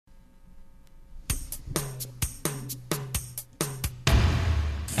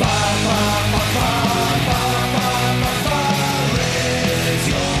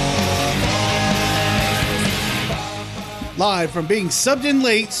Live from being subbed in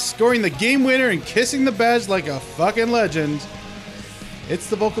late, scoring the game winner, and kissing the badge like a fucking legend, it's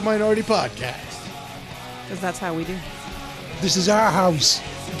the Vocal Minority Podcast. Because that's how we do. This is our house.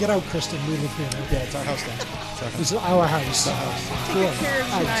 Get out, Kristen. We live here now. Yeah, it's our house now. This is our house. Take care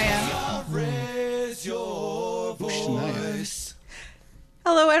of Shania.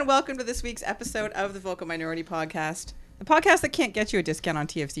 Hello and welcome to this week's episode of the Vocal Minority Podcast. The podcast that can't get you a discount on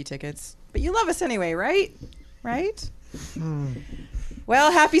TFC tickets. But you love us anyway, right? Right?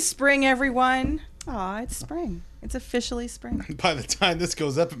 Well, happy spring, everyone. Aw, it's spring. It's officially spring. By the time this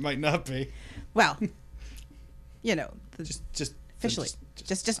goes up, it might not be. Well, you know, Just officially.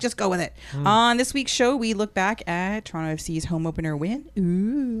 Just go with it. On this week's show, we look back at Toronto FC's home opener win.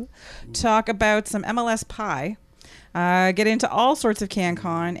 Ooh. Talk about some MLS pie. Get into all sorts of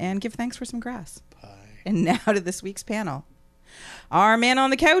CanCon and give thanks for some grass. Pie. And now to this week's panel. Our man on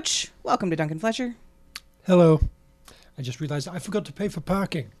the couch. Welcome to Duncan Fletcher. Hello. I just realized I forgot to pay for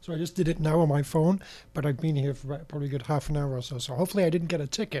parking. So I just did it now on my phone. But I've been here for probably a good half an hour or so. So hopefully I didn't get a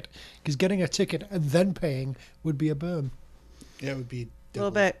ticket. Because getting a ticket and then paying would be a burn. Yeah, it would be A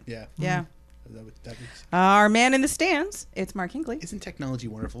little bit. Yeah. Yeah. That makes, Our man in the stands. It's Mark Hinkley. isn't technology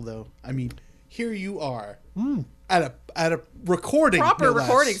wonderful, though? I mean, here you are at a recording. Proper no less.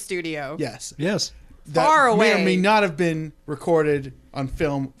 recording studio. Yes. Yes. That Far may away. or may not have been recorded on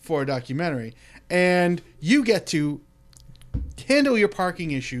film for a documentary. And you get to handle your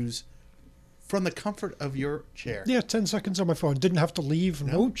parking issues from the comfort of your chair. Yeah, 10 seconds on my phone. Didn't have to leave.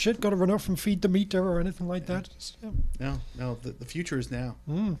 No. Oh, shit, got to run off and feed the meter or anything like that. Yeah. No, the future is now.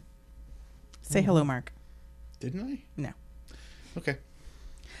 Say hello, Mark. Didn't I? No. Okay.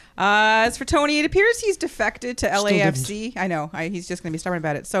 As for Tony, it appears he's defected to Still LAFC. I know. He's just going to be stubborn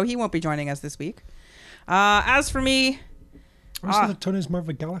about it. So he won't be joining us this week. As for me, I thought that Tony's more of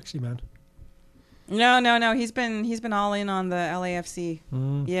a Galaxy man. no. He's been all in on the LAFC.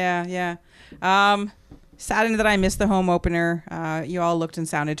 Yeah. Saddened that I missed the home opener. You all looked and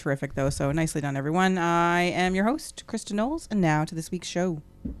sounded terrific, though. So nicely done, everyone. I am your host, Kristen Knowles, and now to this week's show.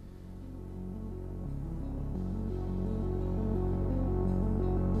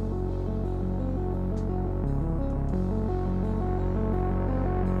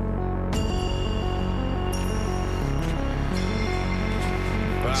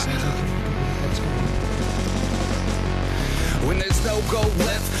 When there's no go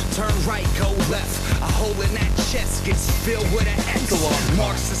left, turn right, go left. A hole in that chest gets filled with an X.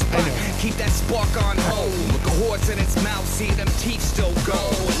 Marks the spot, keep that spark on hold. Look a horse in its mouth, see them teeth still go.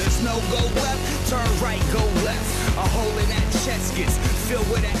 When there's no go left, turn right, go left. A hole in that chest gets filled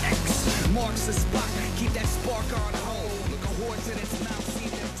with an X. Marks the spot, keep that spark on hold. Look a horse in its mouth, see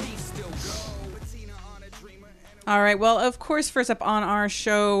them teeth still go. Bettina on a dreamer. All right. Well, of course, first up on our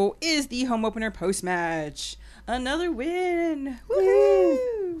show is the home opener post-match. Another win.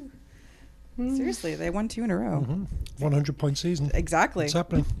 Woohoo! Seriously, they won 2 in a row. 100-point season. Exactly. What's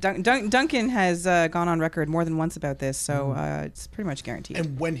happening? Duncan has gone on record more than once about this, so it's pretty much guaranteed.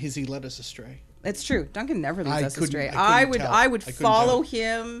 And when has he led us astray? It's true. Duncan never leads I us couldn't- astray. I couldn't tell. I would I couldn't follow tell.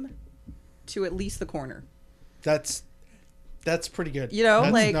 him to at least the corner. That's pretty good. You know,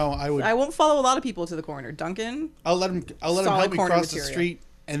 That's- no, I would. I won't follow a lot of people to the corner. Duncan. I'll let him Solid help me corner cross the material. street,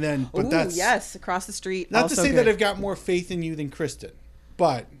 and then. But Ooh, that's yes, across the street. not to also say good. that I've got more faith in you than Kristen,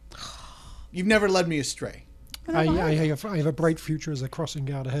 but you've never led me astray. I have a bright future as a crossing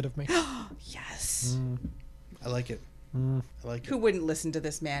guard ahead of me. Yes. I like it. I like Who it. wouldn't listen to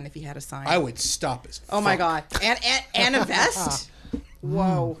this man if he had a sign? I would stop his. Oh my God! And a vest.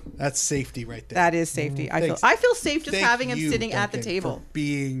 Whoa, That's safety right there. that is safety. I Thanks. feel safe just Thank having him you, sitting at the Duncan, table. for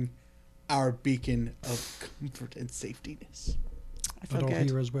being our beacon of comfort and safetyness. I feel But all good.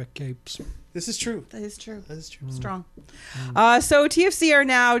 heroes wear capes. This is true. That is true. That is true. Strong. So TFC are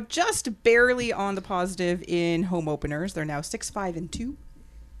now just barely on the positive in home openers. They're now 6-5-2.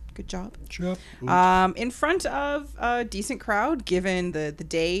 Good job. Sure. In front of a decent crowd, given the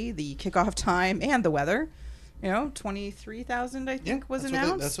day, the kickoff time, and the weather. 23,000 I think was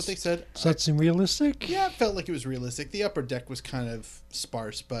announced. That's what they said. Does that seem realistic? Yeah, it felt like it was realistic. The upper deck was kind of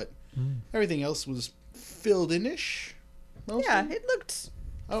sparse, but everything else was filled in-ish. Mostly. Yeah, it looked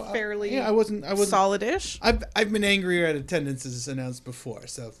fairly I wasn't solid-ish. I've been angrier at attendances announced before,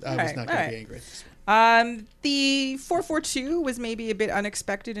 so I was Alright, not going to alright. be angry at this one. The 4-4-2 was maybe a bit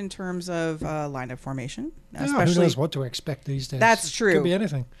unexpected in terms of lineup formation, Yeah, especially. who knows what to expect these days? That's true. Could be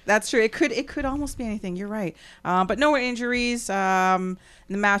anything. That's true. It could almost be anything. You're right. But no injuries. The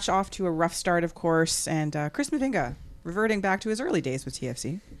match off to a rough start, of course, and Chris Mavinga reverting back to his early days with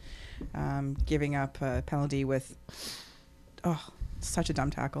TFC, giving up a penalty with such a dumb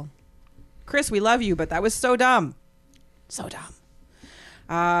tackle. Chris, we love you, but that was so dumb. So dumb.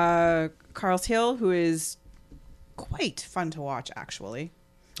 Carl's Hill, who is quite fun to watch, actually.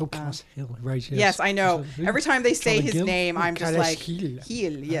 Oh, Carlos Hill, right? Yes, I know. Every time they say Carlos his Hill? name, I'm just Carlos like, Hill.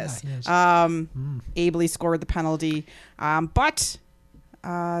 Hill, yes. yes. Ably scored the penalty. But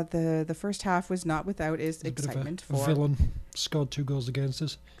the first half was not without its A bit of excitement a for... villain scored 2 goals against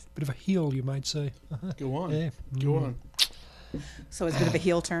us. Bit of a heel, you might say. Go on. Yeah. Go on. So it's a bit of a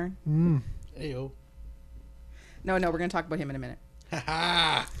heel turn. Ayo. No, we're going to talk about him in a minute.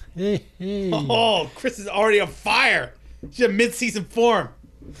 Ha Hey, hey. Oh, Chris is already on fire. She's in mid-season form.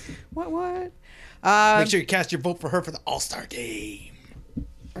 What? Make sure you cast your vote for her for the All-Star game.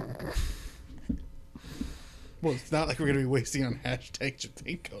 Well, it's not like we're going to be wasting on hashtag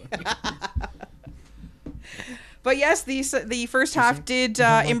Jatinko. But yes, the first half did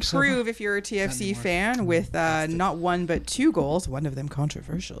like improve if you're a TFC anymore. fan with not 1 but 2 goals, one of them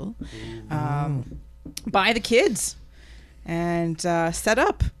controversial, by the kids, and set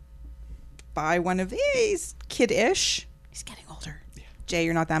up by one of these kid-ish. He's getting older. Yeah. Jay,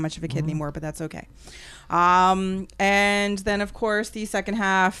 you're not that much of a kid anymore, but that's okay. And then, of course, the second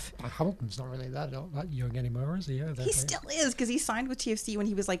half. Hamilton's not really that young anymore, is he? Yeah, He still is, because he signed with TFC when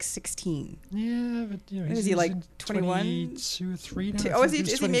he was like 16. Yeah, but you know, Is he like 21? 22 or 3 now? Oh, is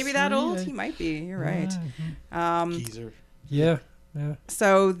he maybe that 23, old? yeah. He might be. You're right. Geezer. Yeah.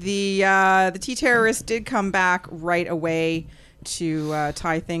 So the T terrorists did come back right away to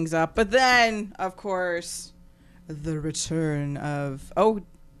tie things up, but then, of course, the return of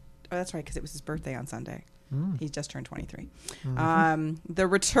that's right, because it was his birthday on Sunday. He just turned 23. The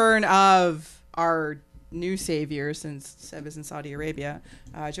return of our new savior since Seb is in Saudi Arabia,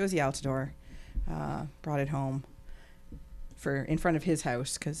 Josie Altidore, brought it home in front of his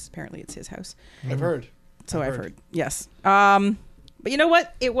house, because apparently it's his house. I've heard. So I've heard. Yes. But you know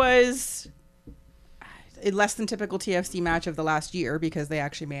what? It was a less than typical TFC match of the last year, because they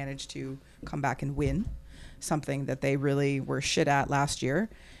actually managed to come back and win, something that they really were shit at last year.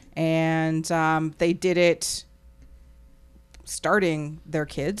 And they did it starting their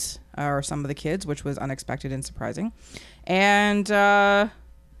kids, or some of the kids, which was unexpected and surprising. And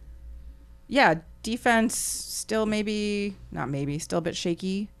defense still still a bit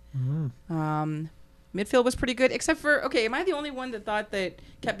shaky. Midfield was pretty good, except for, am I the only one that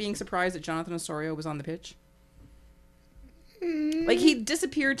kept being surprised that Jonathan Osorio was on the pitch? Like, he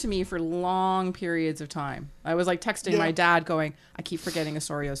disappeared to me for long periods of time. I was like texting my dad going, I keep forgetting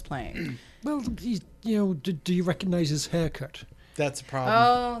Osorio's playing. Well, do you recognize his haircut? That's a problem.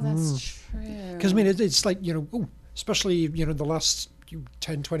 Oh, that's true. Because, I mean, it's like, especially, the last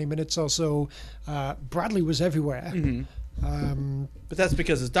 10, 20 minutes or so, Bradley was everywhere. But that's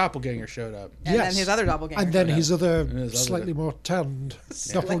because his doppelganger showed up. And then his other doppelganger. And then showed his up. other slightly more tanned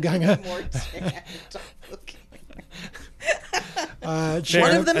doppelganger.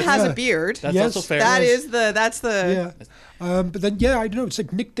 One of them has a beard. That's Yes. also fair. That's the But then, I don't know. It's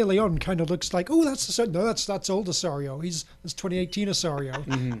like Nick De Leon kind of looks like, that's old Osorio. That's 2018 Osorio.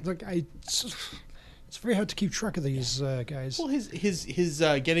 Like it's very hard to keep track of these guys. Well, his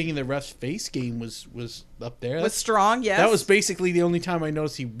getting in the ref's face game was up there. was strong. Yes, That was basically the only time I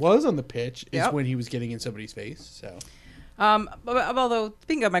noticed he was on the pitch is Yep. when he was getting in somebody's face. So, although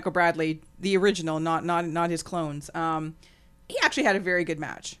thinking of Michael Bradley, the original, not his clones, he actually had a very good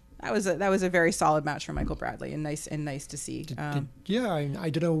match. That was a very solid match for Michael Bradley, and nice to see. I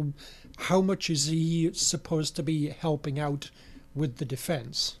don't know how much is he supposed to be helping out with the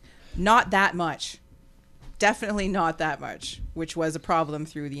defense. Not that much. Definitely not that much, which was a problem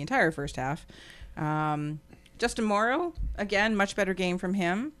through the entire first half. Justin Morrow, again, much better game from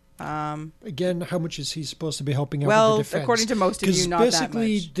him. Again, how much is he supposed to be helping out Well, with the defense? according to most of you, not that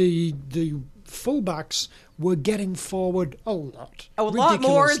basically much. the fullbacks were getting forward a lot. A lot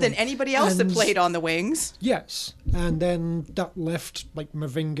more ridiculously. than anybody else that And- played on the wings. Yes, and then that left like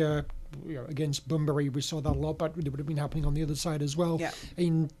Mavinga against Bunbury. We saw that a lot, but it would have been happening on the other side as well. Yeah.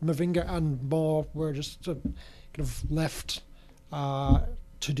 And Mavinga and Moore were just kind of left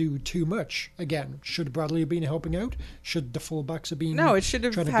to do too much. Again, should Bradley have been helping out? Should the fullbacks have been? No, it should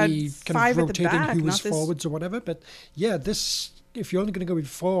have trying to had be kind five of at the rotating back, who was not this- forwards or whatever. But yeah, this. If you're only going to go with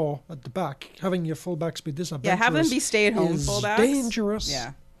 4 at the back, having your fullbacks be this Yeah, have them be stay-at-home is fullbacks. dangerous.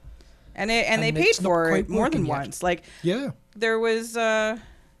 Yeah, and they And paid it's not for it quite more than working yet. once. Like Yeah. there was,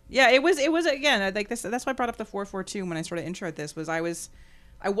 it was again like this. That's why I brought up the 4-4-2 when I sort of introed this. I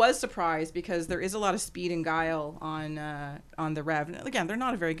was surprised because there is a lot of speed and guile on the Rev. And again, they're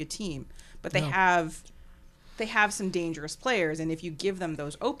not a very good team, but they have some dangerous players, and if you give them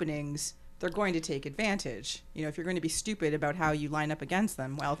those openings, they're going to take advantage. If you're going to be stupid about how you line up against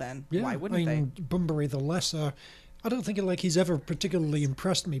them, well then, Yeah, why wouldn't they? Bunbury, the lesser, I don't think he's ever particularly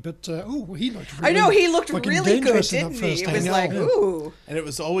impressed me, but he looked. I know he looked fucking really good, dangerous in that didn't he? first It was half. like, Yeah. ooh. And it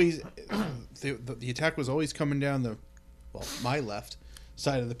was always the attack was always coming down my left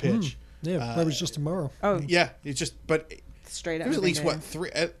side of the pitch. Yeah, that was just tomorrow. Oh, Yeah, it's just but straight up. there's at least three.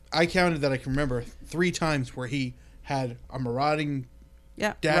 I counted that I can remember 3 times where he had a marauding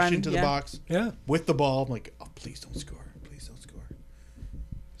Yeah, dash run, into the yeah. box Yeah. with the ball. I'm like, oh, please don't score. Please don't score.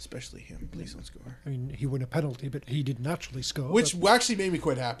 Especially him. Please don't score. I mean, he won a penalty, but he didn't actually score. Which but- actually made me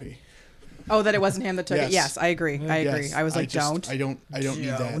quite happy. Oh, that it wasn't him that took it. Yes. Yes, I agree. I agree. Yes, I was like, just- don't. I don't need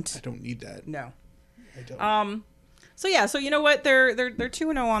that. Don't. I don't need that. No. I don't. So yeah, so you know what? They're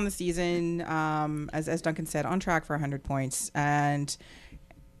 2-0 on the season. As Duncan said, on track for 100 points, and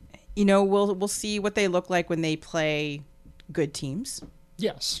you know we'll see what they look like when they play good teams.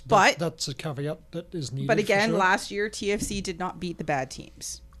 yes, but- that's a caveat that is needed. But for again, sure. last year TFC did not beat the bad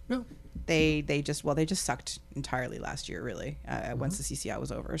teams. No. They just sucked entirely last year, really. Once the CCI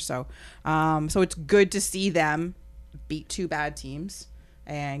was over, so it's good to see them beat 2 bad teams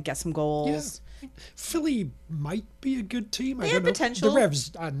and get some goals. Philly might be a good team. They I have don't know. potential. The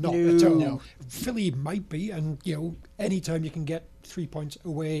Revs are not No. at all. No. Philly might be, and anytime you can get 3 points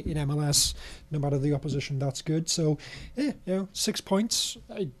away in MLS, no matter the opposition, that's good. So, 6 points.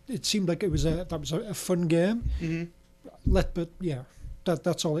 It seemed like that was a fun game. Mm-hmm.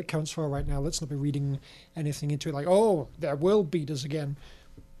 That's all it counts for right now. Let's not be reading anything into it like, oh, they will beat us again.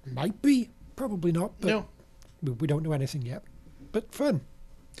 Might be, probably not. But No. we don't know anything yet. But fun.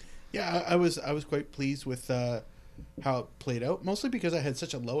 Yeah, I was quite pleased with how it played out, mostly because I had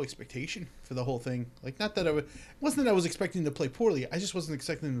such a low expectation for the whole thing. Like, not that it wasn't that I was expecting to play poorly. I just wasn't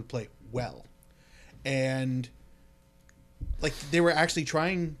expecting them to play well, and like they were actually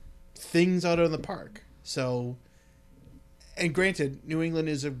trying things out on the park. So, and granted, New England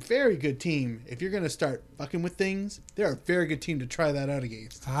is a very good team. If you're going to start fucking with things, they're a very good team to try that out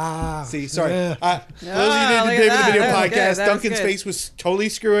against. See, Sorry. Yeah. For those of you look who at didn't that. the video That was good. podcast, That was Duncan's good. face was totally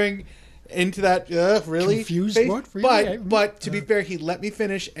screwing into that really Confused face. what? Really? But to be fair, he let me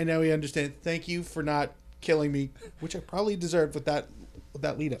finish, and now he understands. Thank you for not killing me, which I probably deserved with that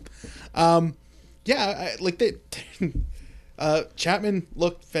lead up. Chapman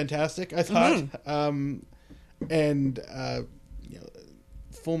looked fantastic, I thought. And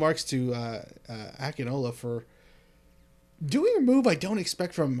full marks to Akinola for doing a move I don't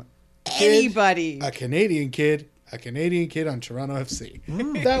expect from Anybody. a Canadian kid on Toronto FC.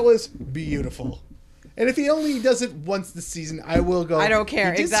 That was beautiful. And if he only does it once this season, I will go. I don't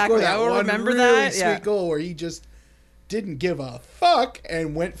care. He did Exactly. score that I will one remember really that. sweet Yeah. goal where he just didn't give a fuck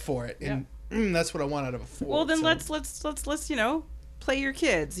and went for it. And that's what I want out of a forward. Well, then So- let's play your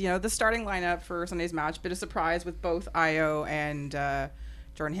kids. The starting lineup for Sunday's match. Bit of surprise with both Io and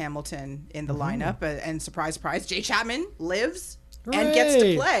Jordan Hamilton in the lineup, and surprise, Jay Chapman lives and gets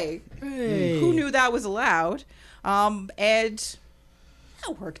to Hooray. play. Hey. Who knew that was allowed? And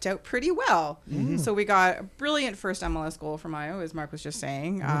that worked out pretty well. So we got a brilliant first MLS goal from Io, as Mark was just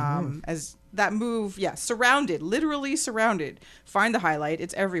saying. As that move, literally surrounded. Find the highlight;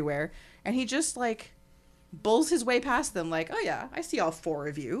 it's everywhere. And he just bulls his way past them, like, oh yeah, I see all 4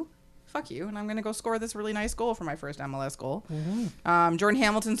 of you. Fuck you, and I'm gonna go score this really nice goal for my first MLS goal. Jordan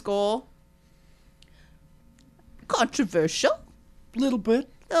Hamilton's goal, controversial, Little bit.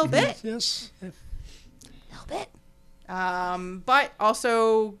 little bit. Yes. Little bit. But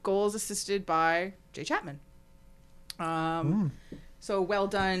also goals assisted by Jay Chapman. So well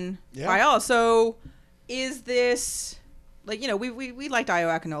done by all. So is this we liked Io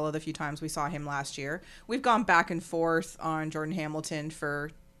Akinola the few times we saw him last year. We've gone back and forth on Jordan Hamilton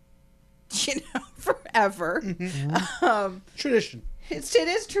for forever. tradition. It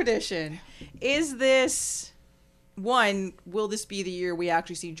is tradition. Is this one? Will this be the year we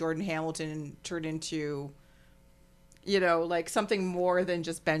actually see Jordan Hamilton turn into, something more than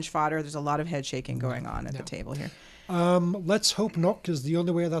just bench fodder? There's a lot of head shaking going on at the table here. Let's hope not, because the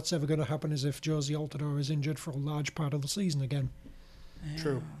only way that's ever going to happen is if Josie Altidore is injured for a large part of the season again.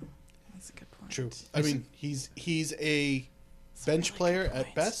 True. That's a good point. True. I mean, he's a bench player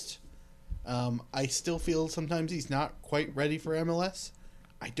at best. I still feel sometimes he's not quite ready for MLS.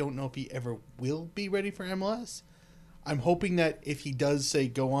 I don't know if he ever will be ready for MLS. I'm hoping that if he does, say,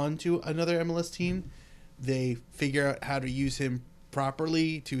 go on to another MLS team, they figure out how to use him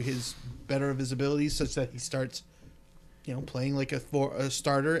properly to his better of his abilities, such that he starts, playing like a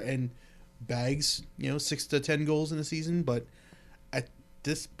starter and bags, 6 to 10 goals in a season. But at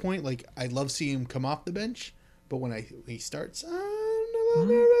this point, I love seeing him come off the bench, but when he starts, I'm a little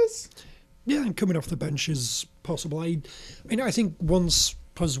nervous. Yeah, and coming off the bench is possible. I think once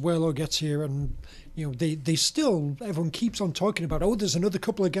Pozuelo gets here, and they still, everyone keeps on talking about, oh, there's another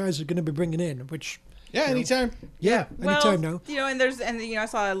couple of guys they're going to be bringing in, which anytime. Anytime now. I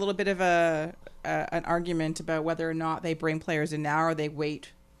saw a little bit of an argument about whether or not they bring players in now or they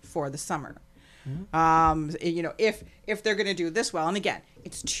wait for the summer. If they're going to do this well, and again,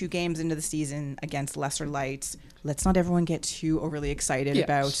 it's 2 games into the season against lesser lights. Let's not everyone get too overly excited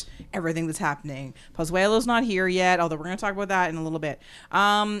about everything that's happening. Pozuelo's not here yet, although we're going to talk about that in a little bit.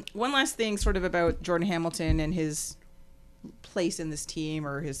 One last thing sort of about Jordan Hamilton and his place in this team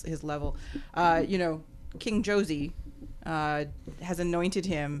or his level. King Josie has anointed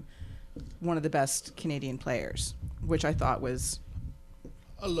him one of the best Canadian players, which I thought was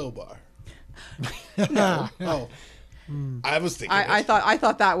a low bar. No. Oh, I was thinking. I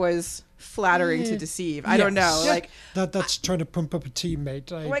thought that was flattering to deceive. I don't know, like that's trying to pump up a teammate.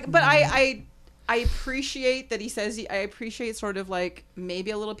 But I appreciate that he says I appreciate sort of like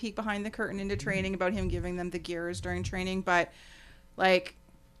maybe a little peek behind the curtain into training about him giving them the gears during training, but like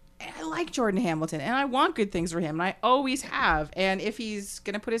I like Jordan Hamilton and I want good things for him and I always have. And if he's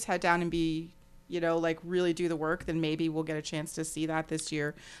gonna put his head down and be really do the work, then maybe we'll get a chance to see that this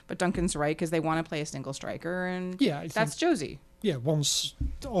year. But Duncan's right, because they want to play a single striker, and that's Josie. Yeah, once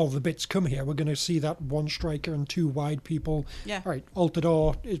all the bits come here, we're going to see that 1 striker and 2 wide people. Yeah. All right,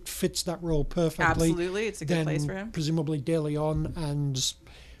 Altidore, it fits that role perfectly. Absolutely, it's a good place for him. Presumably De Leon and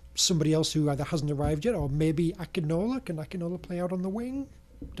somebody else who either hasn't arrived yet, or maybe Akinola. Can Akinola play out on the wing?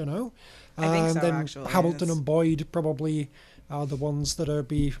 Don't know. I think so, then actually. Hamilton and Boyd probably are the ones that are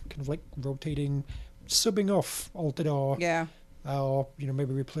be kind of like rotating, subbing off Altidore. Yeah. Or,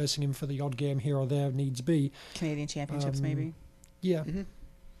 maybe replacing him for the odd game here or there needs be. Canadian Championships, maybe. Yeah. Mm-hmm.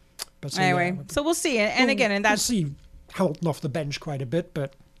 But anyway, so we'll see. And again, we'll see Hamilton off the bench quite a bit,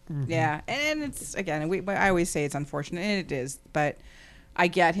 but... Yeah, and it's, again, I always say it's unfortunate, and it is, but I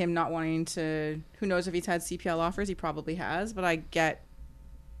get him not wanting to... Who knows if he's had CPL offers? He probably has, but I get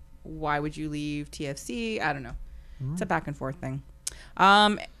why would you leave TFC? I don't know. It's a back and forth thing.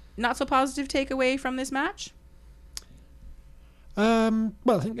 Not so positive takeaway from this match? Well,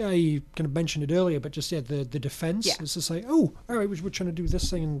 I think I kind of mentioned it earlier, but just the defence. Yeah. It's just like, oh, all right, we're trying to do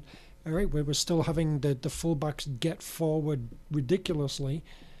this thing, and all right, we're still having the fullbacks get forward ridiculously,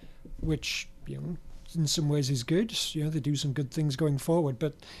 which, in some ways is good. They do some good things going forward.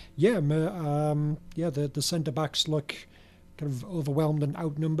 But, the centre-backs look kind of overwhelmed and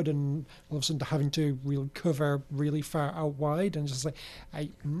outnumbered, and all of a sudden having to really cover really far out wide, and just like,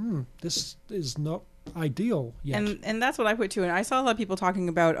 this is not ideal yet. And that's what I put too. And I saw a lot of people talking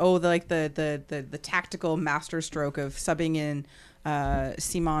about the tactical masterstroke of subbing in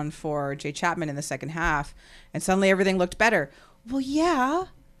Simon for Jay Chapman in the second half, and suddenly everything looked better. Well, yeah,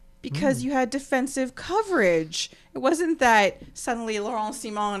 because you had defensive coverage. It wasn't that suddenly Laurent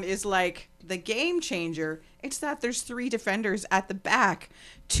Simon is like the game changer. It's that there's 3 defenders at the back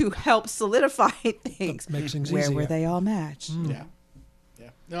to help solidify things. That makes things Where easier. were they all matched? Yeah.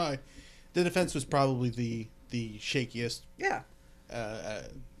 No, the defense was probably the shakiest. Yeah.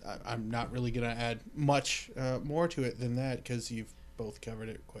 I'm not really going to add much more to it than that because you've both covered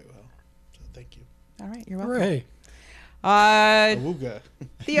it quite well. So thank you. All right, you're welcome. Hooray. Awooga.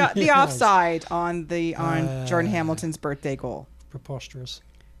 The offside on Jordan Hamilton's birthday goal. Preposterous.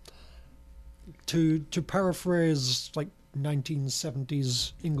 To paraphrase like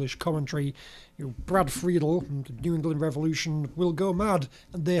 1970s English commentary, Brad Friedel and the New England Revolution will go mad,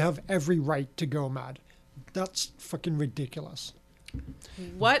 and they have every right to go mad. That's fucking ridiculous.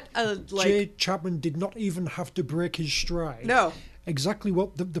 What Jay Chapman did not even have to break his stride. No. Exactly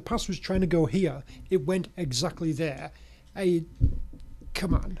what the pass was trying to go here. It went exactly there.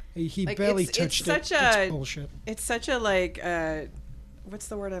 Come on. He barely touched it. That's bullshit. It's such a what's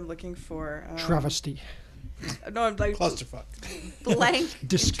the word I'm looking for? Travesty. No, I'm like Clusterfuck. Blank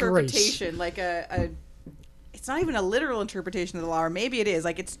Disgrace. interpretation, like it's not even a literal interpretation of the law, or maybe it is.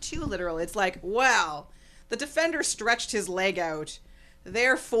 Like, it's too literal. It's like, well, the defender stretched his leg out,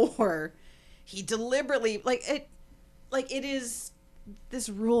 therefore he deliberately it is. This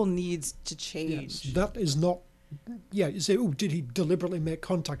rule needs to change. Yes, that is not. Yeah, you say, oh, did he deliberately make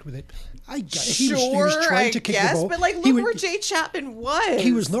contact with it? I get it. Sure, he was trying to kick the ball. But look where Jay Chapman was.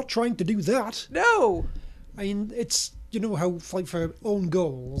 He was not trying to do that. No. I mean, it's, how, like, for own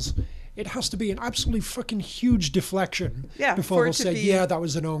goals, it has to be an absolutely fucking huge deflection before they'll say, yeah, that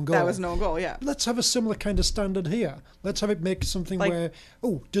was an own goal. That was an own goal, yeah. Let's have a similar kind of standard here. Let's have it make something where,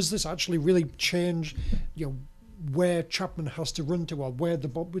 does this actually really change, where Chapman has to run to, or where the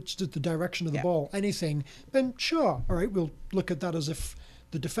ball, which is the direction of the ball, anything, then sure, all right, we'll look at that as if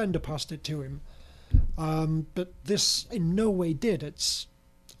the defender passed it to him. But this in no way did. It's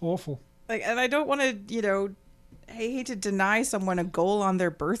Awful. Like, and I don't want to, I hate to deny someone a goal on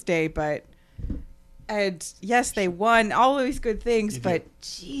their birthday, but, and yes, they won all these good things, You do. but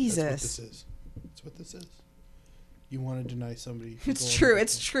That's Jesus. what this is. You want to deny somebody. a It's goal true. on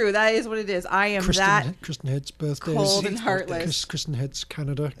It's their true. That is what it is. I am that Kristen Head's birthday. cold is and heartless. Kristen Head's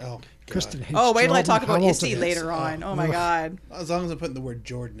Canada. birthday. Oh, God. Kristen Head's Oh, wait till I Jordan talk about Hamilton Issy is. later on. Oh my God. As long as I'm putting the word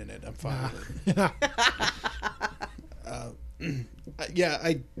Jordan in it, I'm fine with it. Yeah,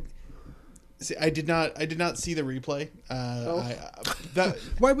 I did not see the replay.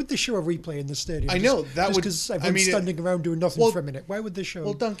 Why would they show a replay in the stadium? I know, that would- because I everyone's mean, standing around doing nothing well- for a minute. Why would they show?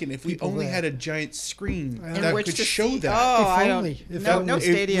 Well, Duncan, if we people only there? had a giant screen In that which could to show see- that. Oh, If I only, don't. if No, only. no If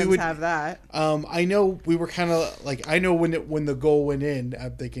we stadiums would- have that. I know we were kind of like, I know when the goal went in,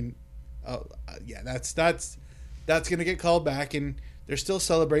 I'm thinking, yeah, that's gonna get called back, and they're still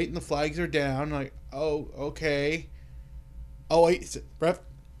celebrating. The flags are down. Like, oh, okay. Oh wait, ref.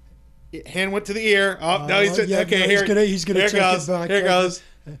 Hand went to the ear. Oh, no, he's yeah, okay. no, Here, he's gonna here take it goes. back. Here goes.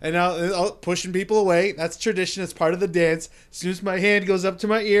 And now pushing people away. That's tradition. It's part of the dance. As soon as my hand goes up to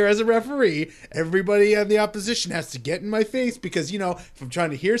my ear as a referee, everybody on the opposition has to get in my face because if I'm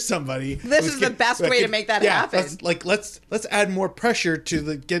trying to hear somebody, This is the best way to make that happen. Let's add more pressure to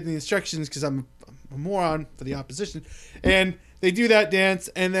the getting the instructions because I'm a moron for the opposition, and they do that dance,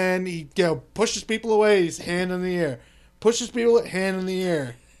 and then he pushes people away. His hand in the air, pushes people, hand in the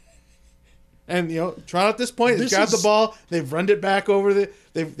air. And Toronto at this point has grabbed the ball. They've run it back over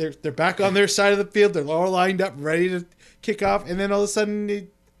they're back on their side of the field. They're all lined up, ready to kick off. And then all of a sudden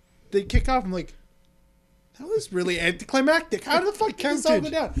they kick off. I'm like, that was really anticlimactic. How the fuck did this all go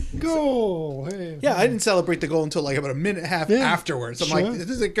down? Goal. Hey. Yeah, I didn't celebrate the goal until like about a minute and a half Yeah, afterwards. I'm sure. like, this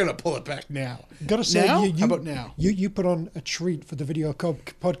isn't gonna pull it back now. Gotta say, now? you How about now? You put on a treat for the video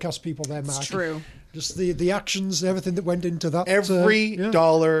podcast people there, Mark. It's true. Just the actions and everything that went into that. Every yeah.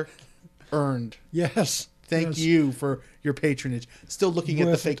 dollar earned. Yes. Thank yes. you for your patronage. Still looking at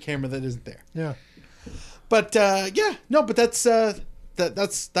the Worth fake camera that isn't there. Yeah. But but that's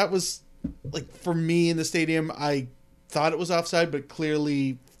that was like for me in the stadium. I thought it was offside, but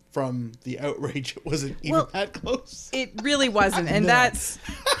clearly from the outrage, it wasn't even that close. It really wasn't. And No. that's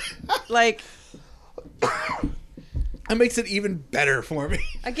like, That makes it even better for me.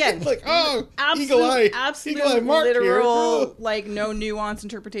 again, like, oh, absolute, eagle eye, absolute eagle eye mark here. literal, Oh. like no nuance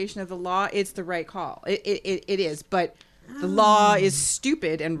interpretation of the law. It's the right call. It is, but the law is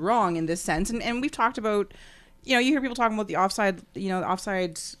stupid and wrong in this sense. And we've talked about, you hear people talking about the offside, the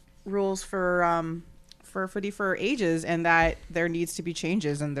offside rules for footy for ages, and that there needs to be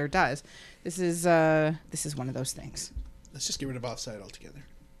changes, and there does. This is one of those things. Let's just get rid of offside altogether,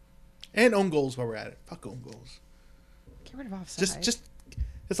 and own goals while we're at it. Fuck own goals. Get rid of offside. Just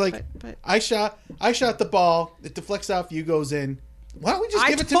it's like But- I shot the ball. It deflects off you, goes in. Why don't we just I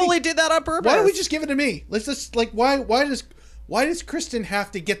give it to totally me? did that on purpose. Why don't we just give it to me? Let's just why does Kristen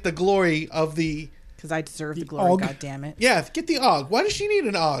have to get the glory of the Because I deserve the glory. Og. God damn it! get the og? Why does she need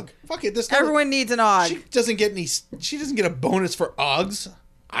an og? Fuck it. Everyone needs an og. She doesn't get any. She doesn't get a bonus for ogs.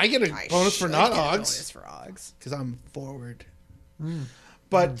 I get a bonus for should not get a ogs bonus for ogs. because I'm forward.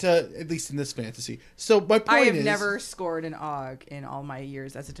 But at least in this fantasy. So my point I have is, never scored an og in all my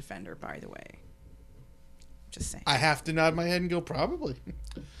years as a defender. By the way, just saying. I have to nod my head and go probably.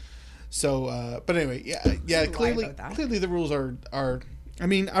 So, but anyway, yeah. lie Clearly, about that. clearly the rules are. I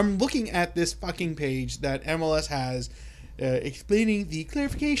mean, I'm looking at this fucking page that MLS has. Explaining the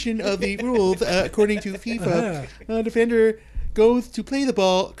clarification of the rules according to FIFA. Defender goes to play the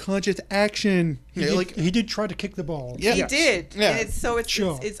ball, conscious action. He did try to kick the ball. Yeah. He Yes. did. Yeah. And it's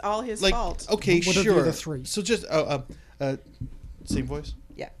Sure. it's all his Like, fault. okay, What are the sure. other three? So just same voice.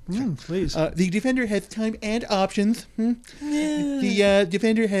 Yeah. Please. The defender has time and options. The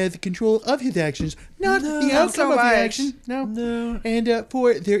defender has control of his actions, not the Not outcome so of much. the action. No. And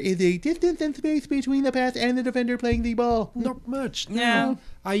there is a distance and space between the pass and the defender playing the ball. Not much. No.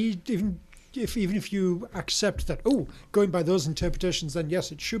 Yeah. Even if you accept that, going by those interpretations, then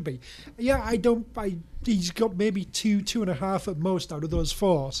yes, it should be. Yeah, he's got maybe 2.5 at most out of those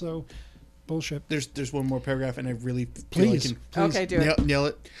 4. So, bullshit. There's one more paragraph, and I really feel Please. I can Please. Okay, do it. nail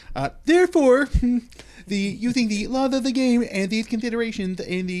it. Therefore, using the laws of the game and these considerations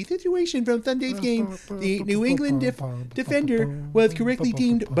in the situation from Sunday's game, the New England defender was correctly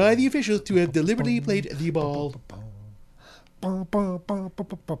deemed by the officials to have deliberately played the ball.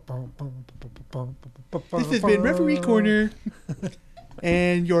 This has been Referee Corner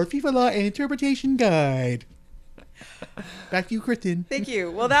and your FIFA Law and Interpretation Guide. Back to you, Kristen. Thank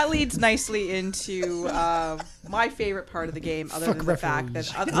you. Well, that leads nicely into my favorite part of the game, other Fuck than the fact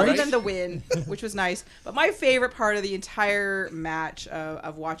referees. that, other than the win, which was nice, but my favorite part of the entire match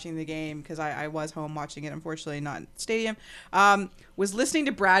of watching the game, because I was home watching it, unfortunately not in the stadium, was listening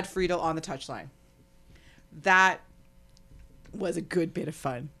to Brad Friedel on the touchline. That was a good bit of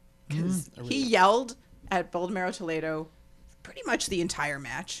fun, because he yelled at Baldomero Toledo pretty much the entire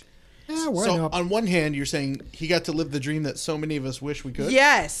match. Yeah, why So not? on one hand, you're saying he got to live the dream that so many of us wish we could.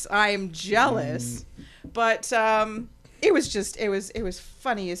 Yes, I am jealous, but it was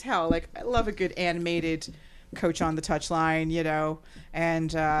funny as hell. Like, I love a good animated coach on the touchline, you know,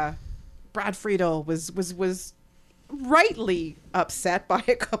 and Brad Friedel was rightly upset by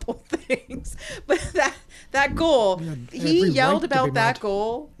a couple things, but that goal, Yeah, he every yelled right to about be that mad.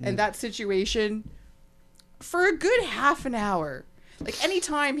 goal and that situation for a good half an hour. Like,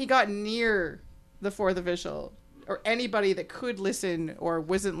 anytime he got near the fourth official or anybody that could listen or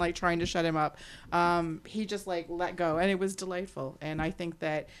wasn't like trying to shut him up, he just like let go, and it was delightful. And I think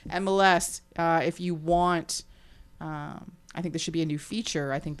that MLS, if you want, I think there should be a new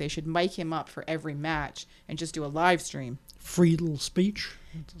feature. I think they should mic him up for every match and just do a live stream. Friedel speech.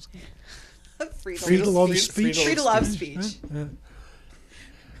 Friedel on speech. Friedel of speech.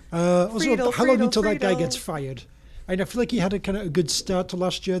 Also, Friedel, how long Friedel, until that guy Friedel. gets fired? And I feel like he had a kind of a good start to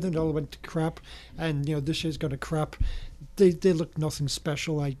last year, then it all went to crap, and this year's gone to crap. They look nothing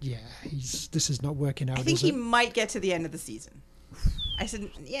special. Like, yeah, this is not working out. I think is he it? might get to the end of the season. I said,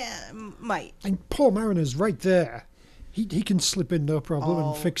 yeah, might. And Paul Mariner's right there. He can slip in no problem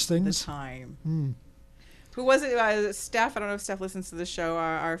All and fix the things. time. Who was it? Steph. I don't know if Steph listens to the show.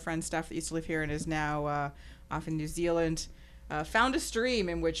 Our friend Steph that used to live here and is now off in New Zealand. Found a stream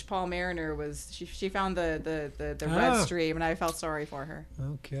in which Paul Mariner was. She found the red stream, and I felt sorry for her.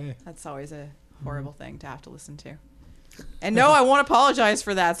 Okay. That's always a horrible thing to have to listen to. And no, I won't apologize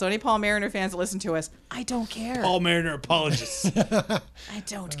for that. So any Paul Mariner fans that listen to us, I don't care. Paul Mariner apologists. I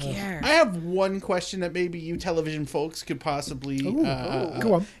don't care. I have one question that maybe you television folks could possibly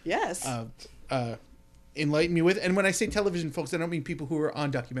Go on. Yes. enlighten me with. And when I say television folks, I don't mean people who are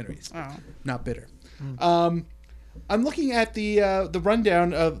on documentaries. Oh. Not bitter. I'm looking at the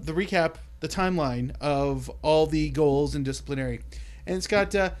rundown of the recap, the timeline of all the goals and disciplinary. And it's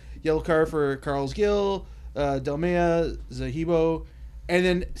got yellow card for Carlos Gil, Delmea, Zahibo, and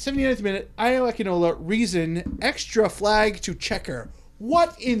then 79th minute, Ayo Akinola, reason, extra flag to checker.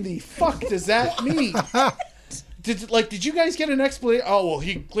 What in the fuck does that mean? Did you guys get an explanation? Oh, well,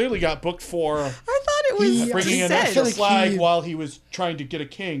 he clearly got booked for I thought it was bringing an said. extra like flag he- while he was trying to get a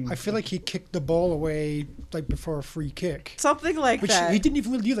king. I feel like he kicked the ball away like before a free kick. Something like Which that. he didn't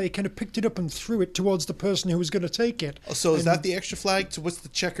even really do that. He kind of picked it up and threw it towards the person who was going to take it. So is that the extra flag? So what's the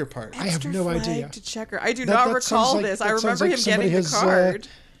checker part? I have Extra no flag idea. To checker. I do That- not that sounds recall like- this. I that sounds remember like him somebody getting the has, card.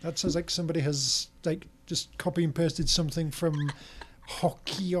 That sounds like somebody has like just copy and pasted something from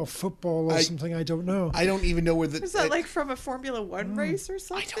hockey or football or something. I don't know. I don't even know where the. Is that like from a Formula One race or I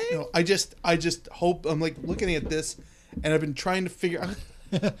something? don't know. I just hope. I'm like looking at this, and I've been trying to figure out.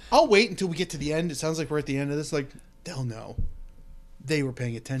 I'll wait until we get to the end. It sounds like we're at the end of this. Like they'll know. They were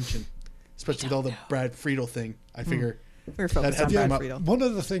paying attention, especially with all the Brad Friedel thing. I figure. We were focused That on had Brad them up. Friedel. One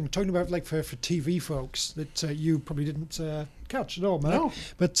other thing, talking about like for TV folks that you probably didn't catch at all, Matt. No.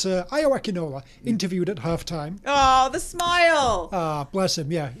 But Ayo Akinola interviewed at halftime. Oh, the smile! Ah, bless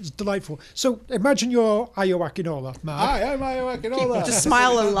him. Yeah, it's delightful. So imagine you're Ayo Akinola, Matt. Hi, I'm Ayo Akinola. Just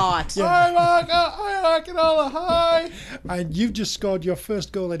smile a lot. Hi, Ayo Akinola. Hi. And you've just scored your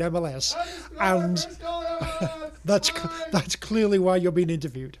first goal in MLS, and that's clearly why you're being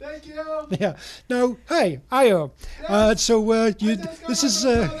interviewed. Thank you. Yeah. Now, hey, Ayo. This is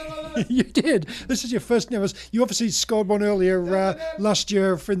you did. This is your first MLS. You obviously scored one earlier last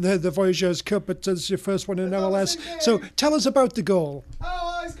year in the Voyageurs Cup, but this is your first one in MLS. So tell us about the goal.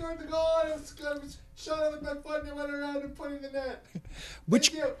 Oh, I scored the goal. I was shot it with my foot and it went around and put it in the net.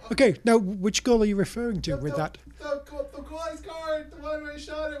 Which you. okay? Now, which goal are you referring to with that? The goal I scored, the one where I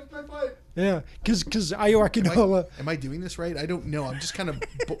shot it with my foot. Yeah, because Ayo Akinola. Am I doing this right? I don't know. I'm just kind of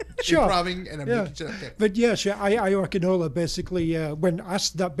Sure. improving and I'm Yeah. making shit up there. But yeah, sure. Ayo Akinola basically, when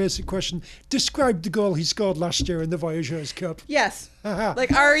asked that basic question, described the goal he scored last year in the Voyageurs Cup. Yes.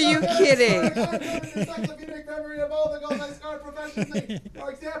 Like, are you kidding? Encyclopedic memory of all the goals I scored professionally.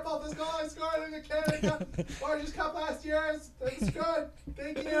 For example, this goal I scored in the Canada Voyageurs Cup last year is good.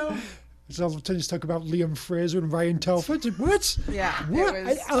 Thank you. So I'll just talk about Liam Fraser and Ryan Telford. What? Yeah. What? It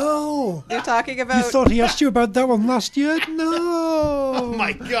was, Oh. you're talking You about. thought he asked you about that one last year? No. Oh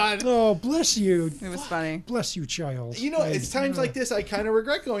my God. Oh, bless you. It was funny. Bless you, child. You know, it's times like this I kind of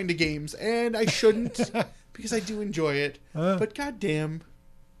regret going to games, and I shouldn't because I do enjoy it. But goddamn.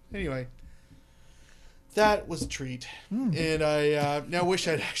 Anyway, that was a treat, and I now wish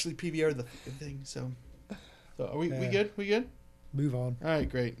I'd actually PVR'd the fucking thing. So are we good? We good? Move on. All right,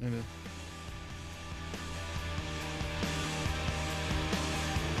 great. I know.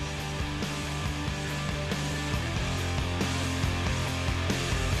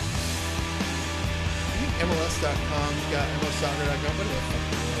 MLS.com got MLSoccer.com. What the fuck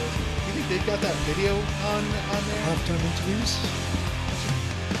it was? You think they got that video on there? Halftime interviews?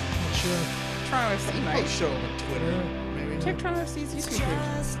 Not sure. Toronto FC I'll might. show them on Twitter. Maybe. Check Toronto FC's YouTube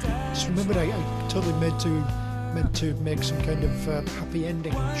page. Just remembered I totally meant to make some kind of happy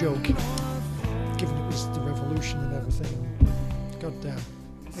ending joke, given it was the revolution and everything. God damn.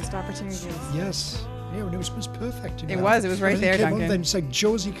 Missed opportunities. Yes. Yeah, and it was perfect. You It know. was right And there, it came Duncan. On, then it's like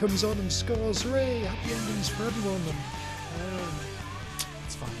Josie comes on and scores. Hooray! Happy endings for everyone. And,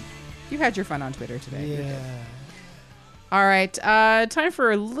 It's fine. You had your fun on Twitter today. yeah. All right. Time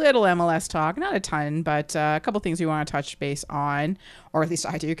for a little MLS talk. Not a ton, but a couple things we want to touch base on, or at least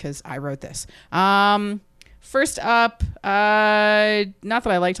I do because I wrote this. First up, not that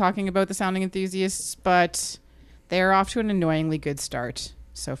I like talking about the Sounding Enthusiasts, but they're off to an annoyingly good start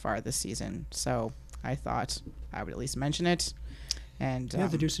so far this season. So I thought I would at least mention it. And Yeah,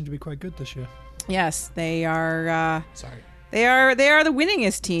 they do seem to be quite good this year. yes, they are. Sorry. They are the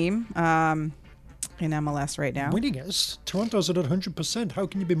winningest team in MLS right now Winningest? Toronto's at 100%. How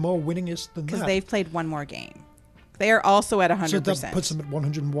can you be more winningest than because that? they've played one more game. They are also at 100%. So that puts them at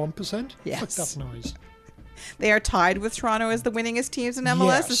 101%? Yes. Fuck that noise. They are tied with Toronto as the winningest teams in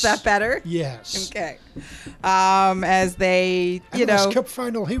MLS. Is that better? Yes. Okay. As they, MLS Cup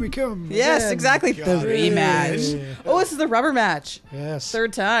final, here we come. Yes, again. exactly. God. The rematch. Yeah. Oh, this is the rubber match. Yes.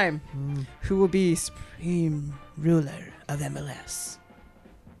 Third time. Who will be supreme ruler of MLS?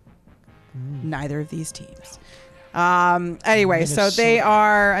 Neither of these teams. Anyway, so they Minnesota.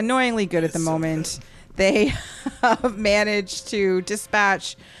 are annoyingly good at the moment. They have managed to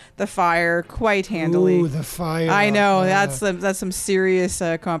dispatch the Fire quite handily. Ooh, the Fire. I know that's some serious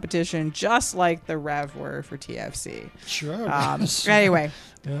competition, just like the Rev were for TFC. Sure. Anyway,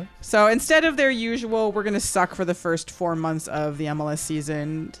 Yeah. so instead of their usual, we're going to suck for the first 4 months of the MLS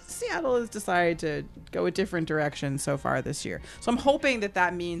season, Seattle has decided to go a different direction so far this year. So I'm hoping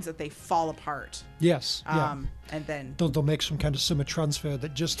that means that they fall apart. Yes. Yeah. And then They'll make some kind of summer transfer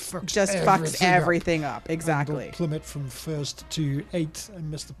that just fucks fucks everything up. And Exactly. they'll plummet from 1st to 8th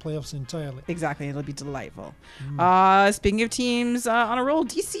and miss the playoffs entirely. Exactly. It'll be delightful. Speaking of teams on a roll,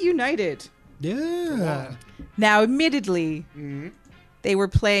 DC United. Yeah. Now, admittedly, they were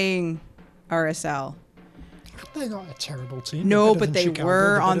playing RSL. They're not a terrible team. No, They're better but than they Chicago.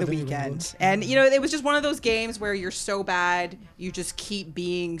 were They're on better the than New weekend. England. And, it was just one of those games where you're so bad, you just keep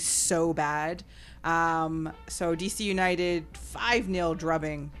being so bad. So DC United 5-0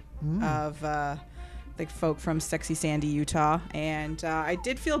 drubbing of the folk from sexy Sandy, Utah. And I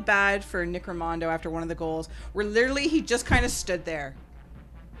did feel bad for Nick Raimondo after one of the goals, where literally he just kind of stood there,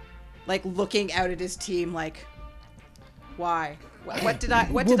 like looking out at his team like, why? What did I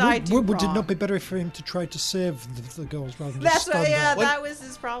do Would it wrong? not be better for him to try to save the goals rather than That's just stand there? that was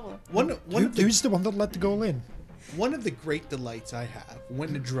his problem. Who's the one that let the goal in? One of the great delights I have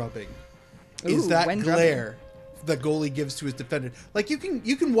when drubbing Ooh, is that when glare the goalie gives to his defender. Like you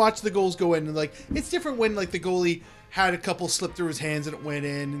can watch the goals go in, and like it's different when like the goalie had a couple slip through his hands and it went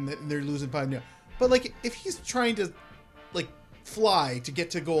in, and they're losing 5-0. But like if he's trying to like fly to get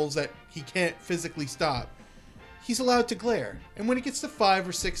to goals that he can't physically stop, he's allowed to glare. And when it gets to 5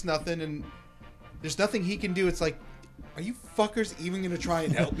 or 6-0, and there's nothing he can do, it's like, are you fuckers even gonna try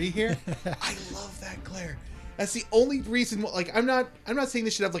and help me here? I love that glare. That's the only reason. Like, I'm not saying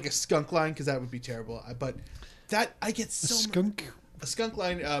they should have like a skunk line because that would be terrible. But that I get so A skunk?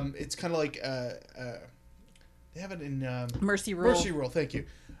 line. It's kind of like they have it in Mercy Rule. Mercy Rule. Thank you.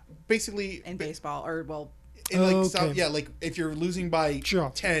 Basically, In baseball, or in like Okay. like if you're losing by Sure.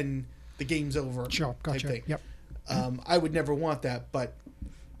 10, the game's over. Sure, type gotcha. thing. Yep. I would never want that, but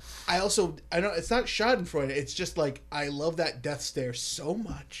I know it's not Schadenfreude. It's just like I love that death stare so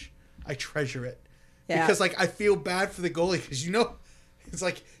much. I treasure it because like I feel bad for the goalie because it's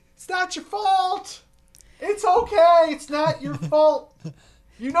like it's not your fault. It's okay. It's not your fault.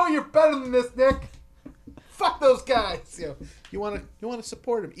 You know you're better than this, Nick. Fuck those guys. You want to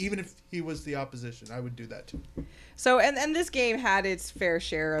support him even if he was the opposition. I would do that too. So, and this game had its fair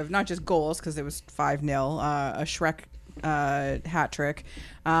share of not just goals because it was 5-0, a Shrek hat trick,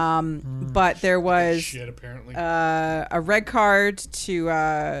 but there was Shit, apparently. a red card to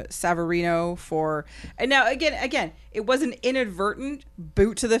Savarino for, and now again, it was an inadvertent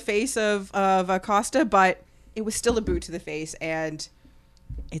boot to the face of Acosta, but it was still a boot to the face, and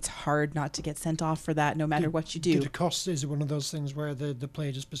it's hard not to get sent off for that, no matter what you do. Did it cost? Is it one of those things where the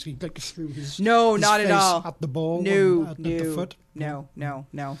player just basically threw his No, his not at face all. at the ball? No, at no, the foot? no.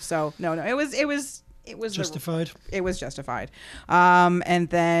 So no. It was Justified. It was justified. And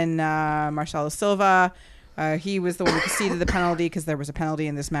then Marcelo Silva, he was the one who conceded the penalty because there was a penalty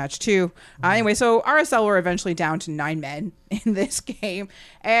in this match too. Anyway, so RSL were eventually down to 9 men in this game,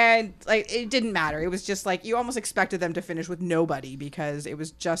 and like it didn't matter. It was just like you almost expected them to finish with nobody because it was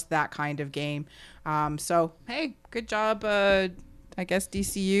just that kind of game. So hey, good job, I guess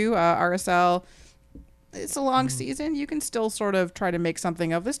DCU, RSL. It's a long season. You can still sort of try to make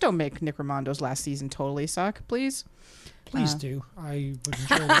something of this. Don't make Nick Ramondo's last season totally suck, please. Please do. I would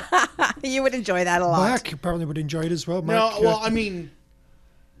enjoy that. You would enjoy that a lot. Mark apparently would enjoy it as well. No, Mark, well, I mean,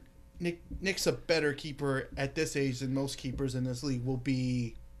 Nick's a better keeper at this age than most keepers in this league will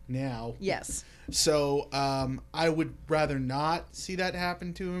be now. Yes. So I would rather not see that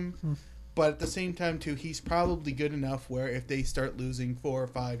happen to him. But at the same time, too, he's probably good enough where if they start losing 4 or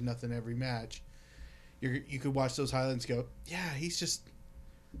 5-0 every match, you could watch those highlights and go, yeah,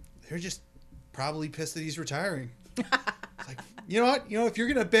 they're just probably pissed that he's retiring. It's like, you know what? If you're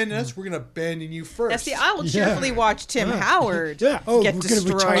going to abandon us, we're going to abandon you first. Yeah, see, I will cheerfully watch Tim Howard get we're gonna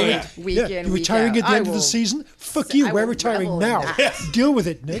destroyed retire. week in, You're week retiring out. at the end of I the will- season? Fuck you, I we're will retiring revel in now. that. Deal with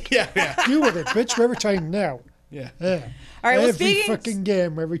it, Nick. Yeah. Deal with it, bitch. We're retiring now. Yeah. Yeah. All right, well, Every fucking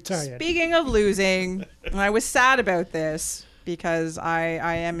game we're retired. Speaking of losing, I was sad about this because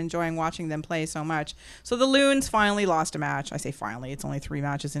I am enjoying watching them play so much. So the Loons finally lost a match. I say finally, it's only 3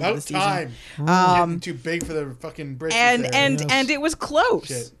 matches into the About season. time. Getting too big for the fucking britches And there. and it was close.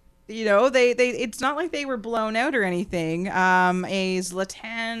 Shit. You know, they it's not like they were blown out or anything. A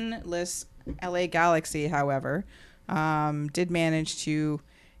Zlatan-less LA Galaxy, however, did manage to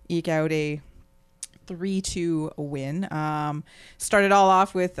eke out a 3-2 win. Started all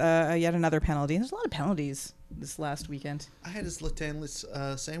off with yet another penalty. There's a lot of penalties this last weekend. I had his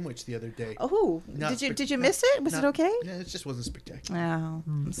Latanless sandwich the other day. Oh, Not did you miss it? Was it okay? Yeah, it just wasn't spectacular. Oh,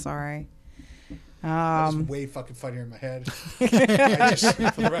 I'm sorry. That was way fucking funnier in my head. I just,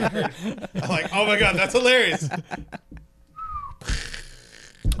 for the record, I'm like, oh my god, that's hilarious.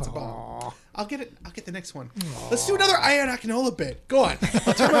 That's a bomb. I'll get it. I'll get the next one. Let's do another Ian Akinola bit. Go on.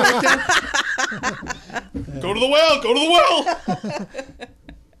 I'll turn my mic down. Go to the well. Go to the well.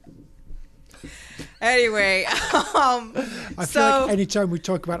 Anyway, I feel like anytime we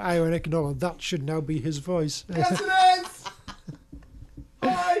talk about Ion Ekinola, that should now be his voice. Yes, it is.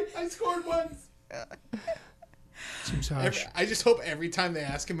 Hi, I scored once. Seems harsh. I just hope every time they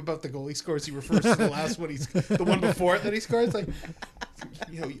ask him about the goal he scores, he refers to the last one. The one before it that he scores. It's like,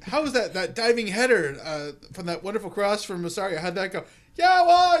 how was that diving header from that wonderful cross from Rosario? How'd that go? Yeah,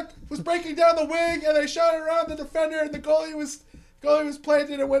 well, I was breaking down the wing and I shot it around the defender, and the goalie was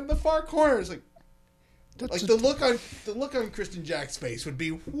planted and it went in the far corner. It's like the look on Christian Jack's face would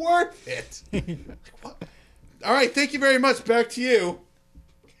be worth it. Like, what? All right, thank you very much. Back to you.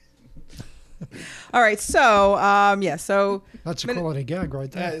 all right. So so That's a quality gag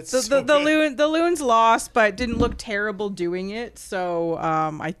right there. It's the Loons lost, but didn't look terrible doing it. So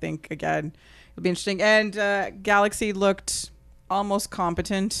I think again it'll be interesting. And Galaxy looked almost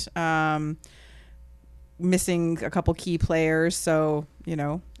competent, missing a couple key players. So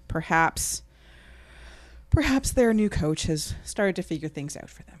perhaps their new coach has started to figure things out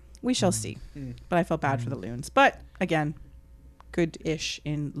for them. We shall see. But I felt bad for the Loons. But again, good-ish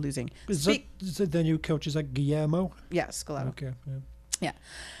in losing. Is that the new coach? Is that Guillermo? Yeah, Scaletta. Okay. Yeah. Yeah.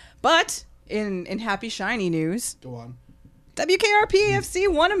 But in happy shiny news, Go on. WKRP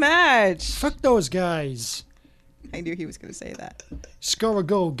AFC won a match. Fuck those guys. I knew he was going to say that. Score a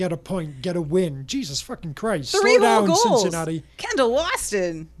goal, get a point, get a win. Jesus fucking Christ. 3 Slow whole down, goals. Cincinnati. Kendall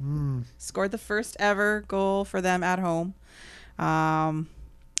Waston scored the first ever goal for them at home.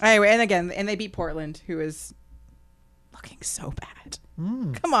 Anyway, and they beat Portland, who is looking so bad.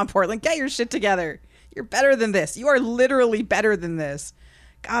 Come on, Portland, get your shit together. You're better than this. You are literally better than this.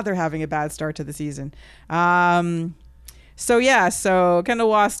 God, they're having a bad start to the season. So Kendall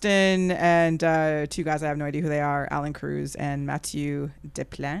Waston and 2 guys I have no idea who they are, Alan Cruz and Mathieu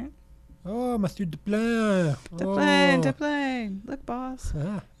Deplain. Oh, Mathieu Deplain. Deplain. Look, boss.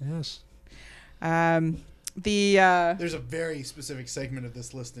 Ah, yes. There's a very specific segment of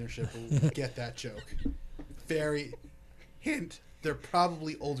this listenership who will get that joke. Very hint. They're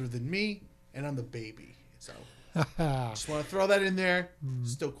probably older than me, and I'm the baby. So just want to throw that in there.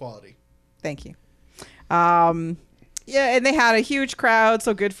 Still quality. Thank you. Yeah, and they had a huge crowd,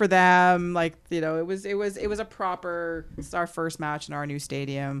 so good for them. Like, you know, it was a proper. It's our first match in our new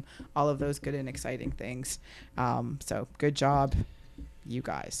stadium. All of those good and exciting things. So good job, you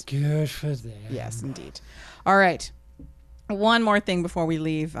guys. Good for them. Yes, indeed. All right. One more thing before we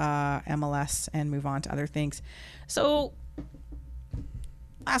leave MLS and move on to other things. So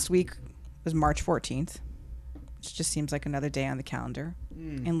last week was March 14th, which just seems like another day on the calendar,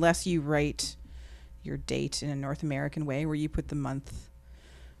 unless you write your date in a North American way where you put the month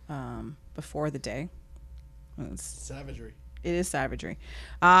before the day. Savagery. It is savagery.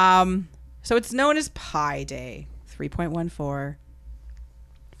 So it's known as Pi Day, 3.14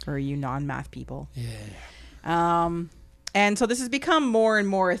 for you non-math people. Yeah. And so this has become more and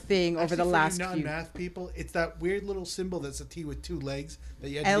more a thing over the Actually, last for you few. non-math people, it's that weird little symbol that's a T with two legs that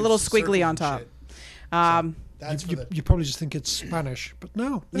you had And to a do little circles squiggly on and top. shit. That's for You, the. you probably just think it's Spanish, but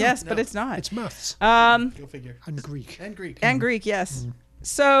no. Yes, but no. it's not. It's maths Go figure. and Greek. And Greek. And Greek, yes.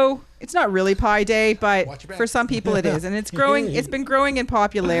 So it's not really Pi Day, but Watch your back. for some people it is, and it's growing. It's been growing in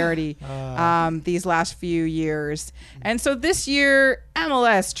popularity these last few years, and so this year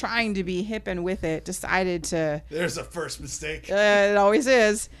MLS, trying to be hip and with it, decided to. There's a first mistake. It always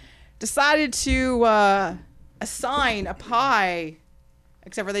is. Decided to assign a pie.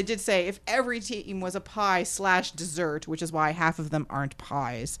 Except for they did say if every team was a pie / dessert, which is why half of them aren't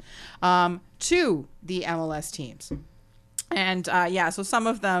pies, to the MLS teams. And so some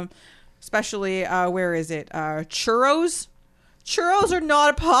of them, especially, where is it? Churros? Churros are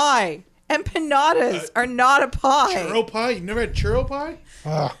not a pie. Empanadas are not a pie. Churro pie? You never had churro pie?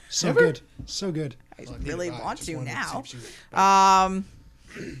 Ah, so Never? good. So good. I Well, really neither have I. want Just to wanted see now. if she was-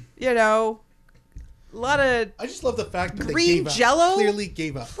 You know, a lot of I just love the fact that Green they gave up. Jell-O? Clearly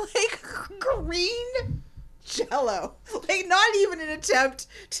gave up. like green Jello, like not even an attempt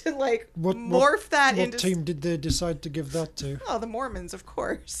to like morph that what into. team did they decide to give that to? Oh, the Mormons, of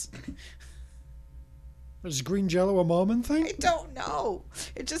course. Is green Jello a Mormon thing? I don't know.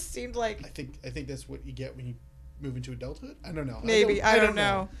 It just seemed like I think that's what you get when you move into adulthood. I don't know. maybe I don't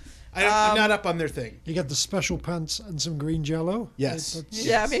know. I'm not up on their thing. You get the special pants and some green Jello. Yes. That's-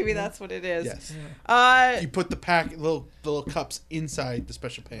 Yeah, maybe that's what it is. Yes. You put the little cups inside the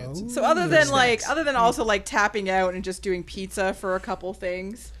special pants. Oh. So other than Snacks. also like tapping out and just doing pizza for a couple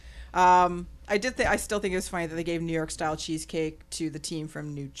things, I still think it was funny that they gave New York style cheesecake to the team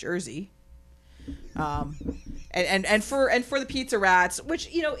from New Jersey. And for the pizza rats, which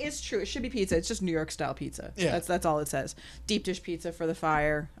is true, it should be pizza. It's just New York style pizza. Yeah. That's all it says. Deep dish pizza for the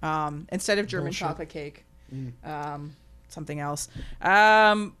fire. Instead of German Bullshit. chocolate cake, something else.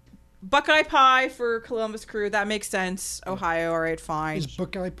 Buckeye pie for Columbus Crew. That makes sense. Ohio, all right, fine. Is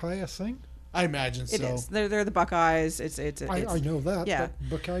Buckeye pie a thing? I imagine so. It is. They're the Buckeyes. It's I know that. yeah. But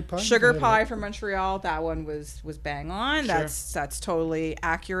Buckeye pie. Sugar Yeah. pie from Montreal. That one was bang on. Sure. That's totally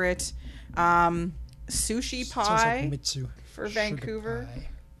accurate. Sushi Sounds pie like Mitsu. for Sugar Vancouver. pie.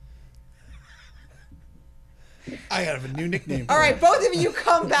 I have a new nickname. All right, both of you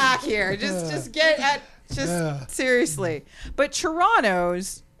come back here. Just get at Yeah. seriously. But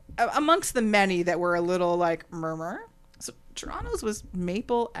Toronto's amongst the many that were a little like murmur. So Toronto's was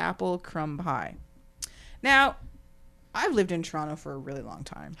maple apple crumb pie. Now, I've lived in Toronto for a really long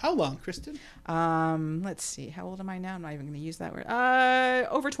time. How long, Kristen? Let's see. How old am I now? I'm not even going to use that word.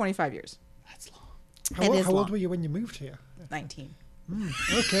 Over 25 years. That's long. It is How long. old were you when you moved here? 19.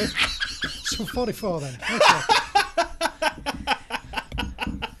 Okay. So 44 then. Okay.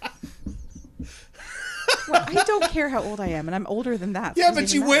 Well, I don't care how old I am, and I'm older than that. Yeah,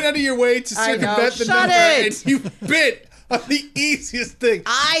 but you went out of your way to I know. circumvent the Shut number, it! and you bit on the easiest thing.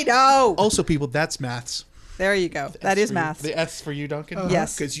 I know. Also, people, that's maths. There you go. That is math. The S for you, Duncan.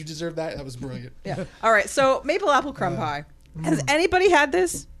 Yes. because you deserve that. That was brilliant. Yeah. All right. So maple apple crumb pie. Has anybody had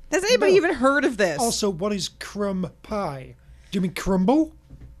this? Has anybody No. even heard of this? Also, what is crumb pie? Do you mean crumble?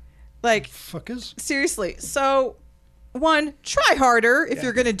 like, Fuckers. seriously. So, one, try harder if Yeah.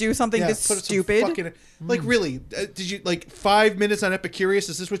 you're gonna do something this put some stupid. Fucking, like, really? Did you, like, 5 minutes on Epicurious?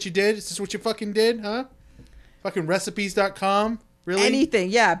 Is this what you did? Is this what you fucking did, huh? Fucking recipes.com? Really?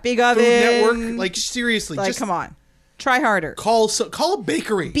 Anything, yeah. Big oven. Food Network? Like, seriously. like, just come on. Try harder. Call a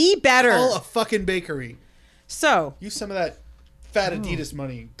bakery. Be better. Call a fucking bakery. So, Use some of that fat Adidas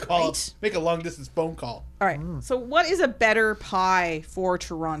money. Call. Right. Make a long distance phone call. all right. So, what is a better pie for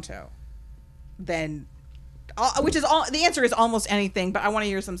Toronto than, which is all, the answer is almost anything, but I want to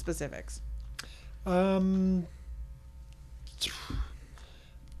hear some specifics.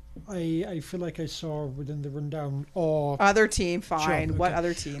 I I feel like I saw within the rundown or Other team, fine. Sure, What okay.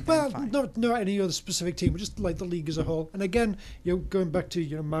 other team? well, Fine. not any other specific team, but just like the league as a whole. And again, going back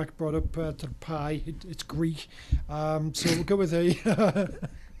to Mark brought up to the pie. It's Greek, so we'll go with a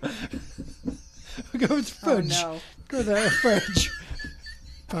we'll go with fudge. no. Go with a fudge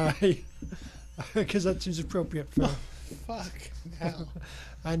pie because that seems appropriate for. Fuck. Hell.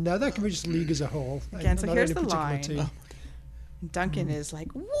 And that can be just league as a whole. Again, so not here's any the particular line. team. Duncan is like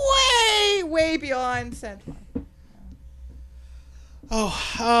way beyond central.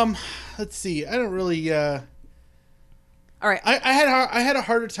 Let's see. I don't really. All right. I had a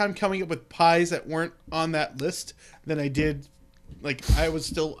harder time coming up with pies that weren't on that list than I did. Like, I was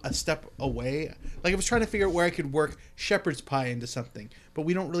still a step away. Like, I was trying to figure out where I could work shepherd's pie into something, but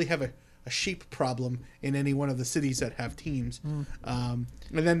we don't really have a sheep problem in any one of the cities that have teams. And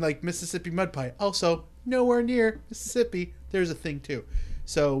then, like, Mississippi mud pie, also nowhere near Mississippi. There's a thing too.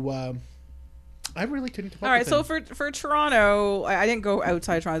 So I really couldn't come All up right, with so any. for Toronto, I didn't go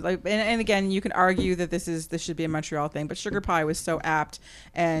outside Toronto. Like, and again, you can argue that this should be a Montreal thing, but sugar pie was so apt,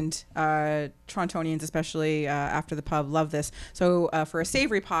 and Torontonians, especially after the pub, love this. So for a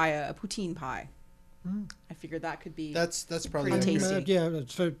savory pie, a poutine pie. I figured that could be. That's probably Pretty it. tasty. Yeah,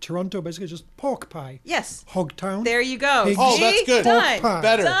 it's for Toronto, basically just pork pie. Yes. Hogtown. There you go. Pig- Oh, See? that's good. Done. Pork pie.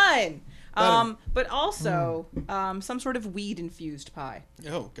 Better. Done. But also some sort of weed infused pie.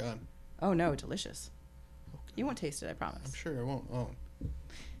 Oh God, Oh no, delicious. You won't taste it, I promise. I'm sure I won't. Oh,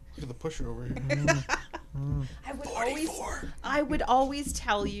 look at the pusher over here. I would always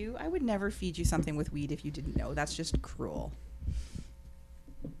tell you, I would never feed you something with weed if you didn't know. That's just cruel.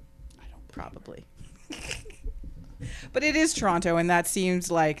 I don't probably. But it is Toronto, and that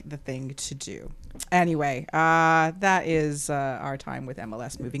seems like the thing to do. Anyway, that is our time with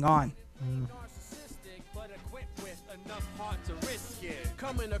MLS. Moving on. Narcissistic, but equipped with enough heart to risk it.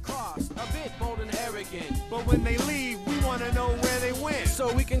 Coming across a bit bold and arrogant. But when they leave, we want to know where they went.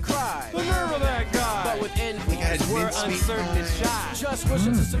 So we can cry. The nerve of that guy. But with envy, Like I had we're mincemeat uncertain and pie. shy. Just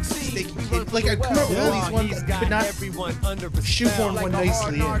wishing to succeed. Steak We and run cake. Like, for I the come up with well. all these ones He's that got could not everyone under respect. shoehorn Like one a hard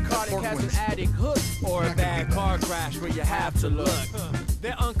nicely in. narcotic Pork has an ones. addict hook. Or a bad car crash where you have to look.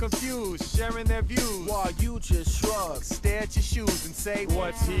 They're unconfused, sharing their views. While you just shrug, stare at your shoes and say,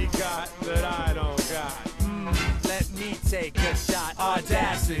 what's he got that I don't got? Let me take a shot.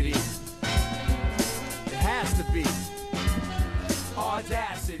 Audacity. It has to be.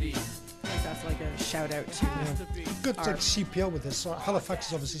 Audacity. I think that's like a shout out to. Has to be. Good like CPL with this. So Halifax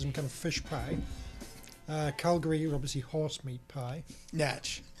is obviously some kind of fish pie. Calgary, obviously horse meat pie.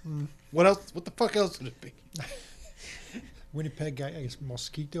 Natch. What else? What the fuck else would it be? Winnipeg, I guess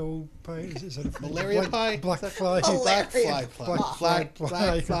mosquito pie. Is that a Malaria pie? Black Is that- fly. Black fly pie. Black Black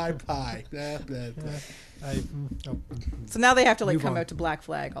fly. fly pie. So now they have to like Move come on. out to Black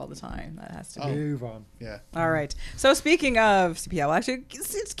Flag all the time. That has to be. Move on. Yeah. All right. So speaking of CPL, actually,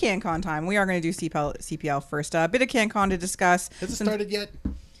 it's CanCon time. We are going to do CPL first. A bit of CanCon to discuss. Has it Some- started yet?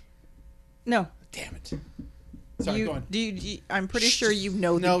 No. Damn it. Sorry, go on. I'm pretty sure you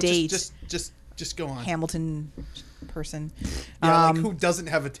know the No, date. just go on. Hamilton person. Yeah, like who doesn't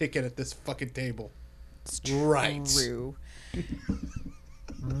have a ticket at this fucking table? Right. True.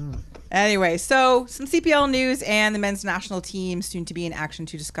 Anyway, so some CPL news and the men's national team soon to be in action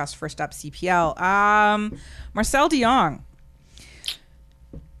to discuss. First up, CPL. Marcel de Jong.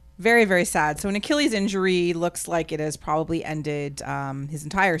 Very, very sad. So an Achilles injury looks like it has probably ended his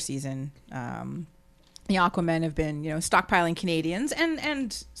entire season. The Aquamen have been, stockpiling Canadians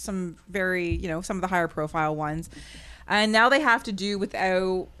and some very, some of the higher profile ones. And now they have to do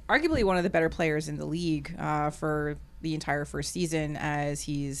without arguably one of the better players in the league for the entire first season, as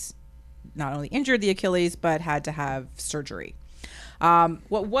he's not only injured the Achilles, but had to have surgery.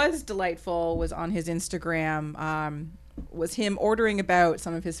 What was delightful was on his Instagram was him ordering about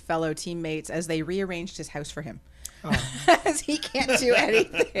some of his fellow teammates as they rearranged his house for him. As he can't do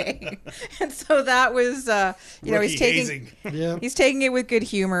anything. And so that was, he's taking... Yeah. He's taking it with good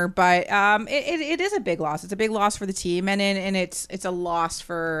humor, but it is a big loss. It's a big loss for the team, and it's a loss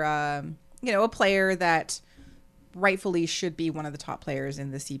for a player that rightfully should be one of the top players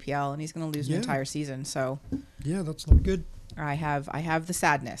in the CPL, and he's going to lose an entire season. So Yeah, that's not good. I have the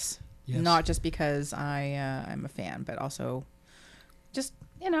sadness, Yes. not just because I'm a fan, but also just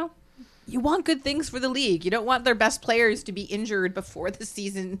you want good things for the league. You don't want their best players to be injured before the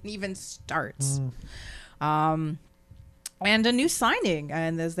season even starts. And a new signing,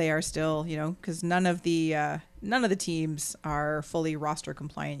 and as they are still, because none of the teams are fully roster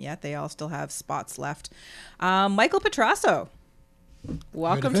compliant yet. They all still have spots left. Michael Petrasso,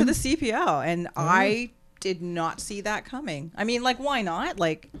 welcome to him. the CPL, and I did not see that coming. I mean, like, why not?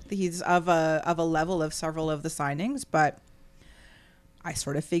 Like, he's of a level of several of the signings, but I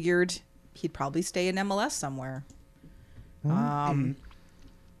sort of figured he'd probably stay in MLS somewhere. The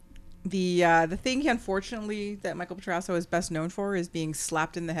thing, unfortunately, that Michael Petrasso is best known for is being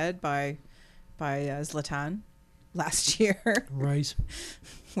slapped in the head by Zlatan last year, Right.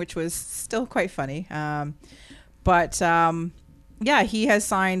 which was still quite funny. But he has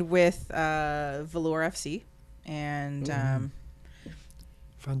signed with Velour FC, and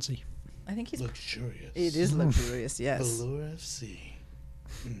Fancy. I think he's. Luxurious. It is luxurious, yes. Velour FC.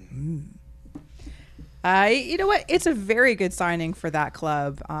 You know what? It's a very good signing for that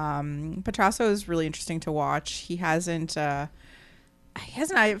club. Petrasso is really interesting to watch. He hasn't. I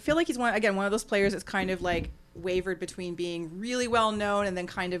feel like he's one of those players that's kind of like wavered between being really well known and then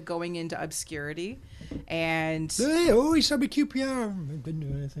kind of going into obscurity. And Hey, oh, he signed with QPR. Didn't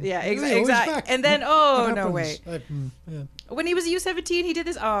do anything. yeah, Hey, exactly. he's back. And then What no, happens? wait. Yeah. When he was a U17, he did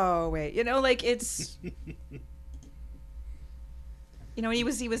this. Oh wait, like it's. He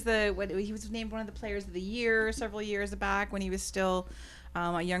was named one of the players of the year several years back when he was still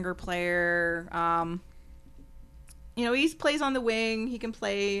a younger player. He plays on the wing. He can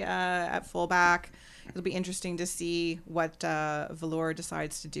play at fullback. It'll be interesting to see what Velour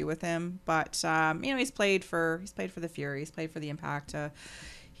decides to do with him. But he's played for the Fury. He's played for the Impact.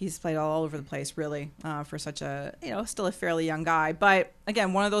 He's played all over the place, really, for such a still a fairly young guy. But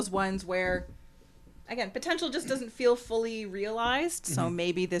again, one of those ones where. Again, potential just doesn't feel fully realized, so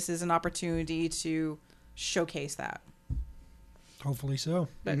maybe this is an opportunity to showcase that. Hopefully so.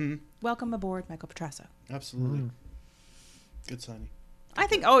 But welcome aboard, Michael Petrasso. Absolutely. Good signing. I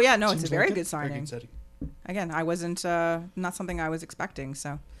think. Oh yeah, no, it's Seems a very like it. good Very signing. good setting. Again, I wasn't not something I was expecting.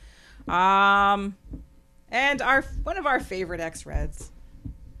 So, and one of our favorite ex-Reds,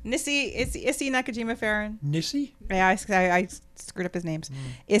 Issy Nakajima Farron. Nissi? Yeah, I screwed up his names.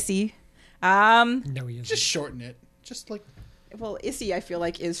 Issy. No, he isn't. Just shorten it. Just like Well, Issy, I feel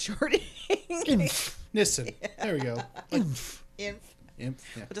like is shortening. Inf. Nissen. There we go. Like Inf. Inf. imp.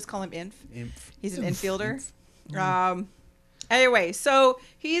 Yeah. We'll just call him Inf. Imp. He's an Inf. infielder. Anyway, so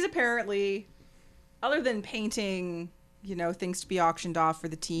he's apparently, other than painting, things to be auctioned off for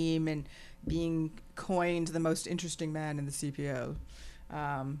the team and being coined the most interesting man in the CPL.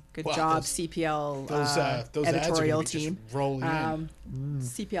 Good Wow, job, those- CPL Those ads are editorial gonna be team. just rolling in.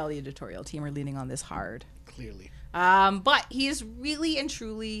 CPL the editorial team are leaning on this hard. Clearly. But he is really and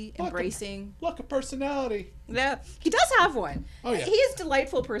truly embracing. Look, a personality. Yeah, he does have one. Oh, yeah. He is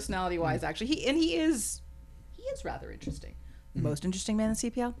delightful personality-wise, actually. He is rather interesting. The most interesting man in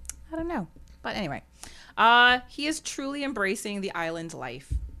CPL? I don't know. But anyway, he is truly embracing the island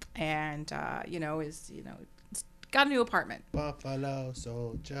life, and is got a new apartment. Buffalo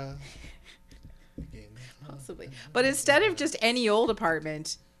Soldier. Possibly. But instead of just any old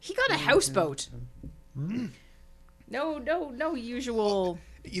apartment, he got a houseboat. No usual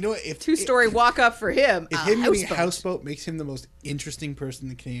You know what? If two-story walk-up for him. If him getting a houseboat makes him the most interesting person in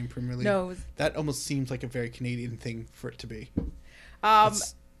the Canadian Premier League, No. that almost seems like a very Canadian thing for it to be.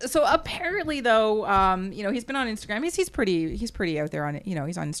 So apparently, though, he's been on Instagram. He's pretty out there on it.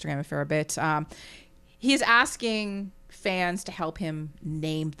 He's on Instagram a fair bit. He's asking fans to help him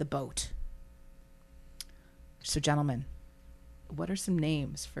name the boat. So, gentlemen, what are some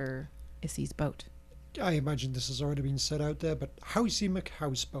names for Issy's boat? I imagine this has already been said out there, but Housey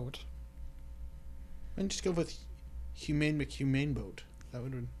McHouseboat. And just go with Humane McHumane Boat. That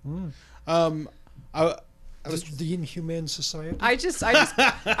would. I was The Inhumane Society. I just said,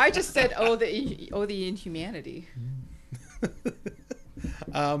 the inhumanity.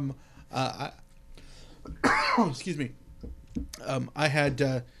 excuse me. I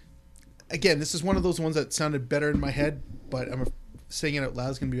had again. This is one of those ones that sounded better in my head, but saying it out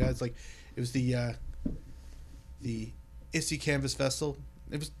loud is gonna be bad. It's like it was the Issy Canvas Vessel.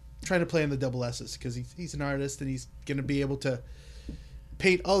 It was trying to play on the double S's because he's an artist and he's gonna be able to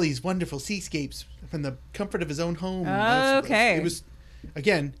paint all these wonderful seascapes from the comfort of his own home. Okay. It was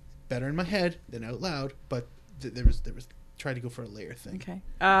again better in my head than out loud, but there was trying to go for a layer thing. Okay.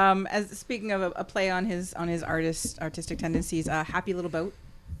 As speaking of a play on his artistic tendencies, Happy Little Boat.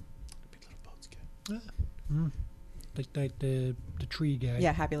 Big little boat's good. Like the tree guy.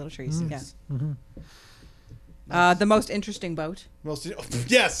 Yeah, Happy Little Trees. Yes. Yeah. The most interesting boat.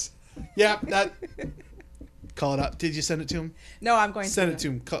 Yes. Yeah. That. Call it up. Did you send it to him? No, I'm going Send to it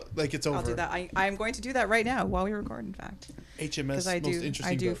to him. Like it's over. I'll do that. I'm going to do that right now while we record. In fact, HMS because most interesting.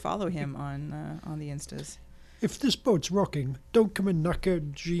 I do boat. follow him on the Instas. If this boat's rocking, don't come and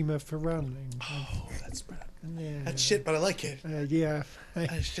Nakajima Farran. Oh, that's Yeah. shit, but I like it. Yeah.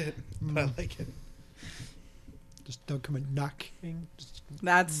 That's shit, but I like it. Just don't come and knocking.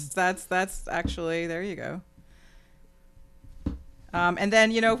 That's actually, there you go. And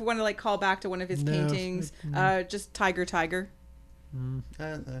then, if we want to call back to one of his paintings, just Tiger.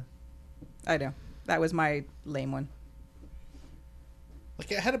 I know. That was my lame one.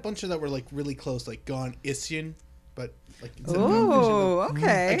 I had a bunch of that were really close, Gone Isyan, but Oh,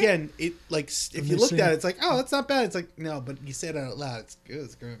 okay. Again, it if you looked at it, it's oh, that's not bad. It's no, but you say it out loud, it's good.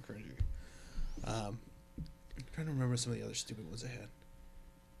 It's kind of cringy. I'm trying to remember some of the other stupid ones I had.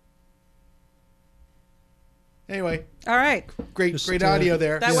 Anyway, all right. Great audio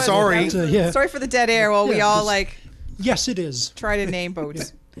there. Sorry for the dead air while we all Yes, it is. Try to name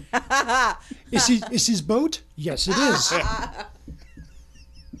boats. Is his boat? Yes, it is.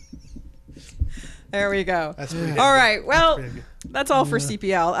 There we go. That's pretty good. All right. Well, that's all for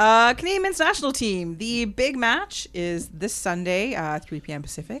CPL. Canadian men's national team. The big match is this Sunday, 3 p.m.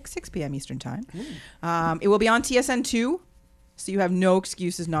 Pacific, 6 p.m. Eastern time. It will be on TSN2, so you have no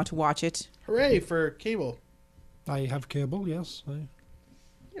excuses not to watch it. Hooray for cable. I have cable, yes. You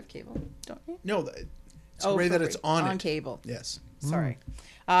have cable, don't you? No, it's hooray that it's on cable. Yes. Sorry.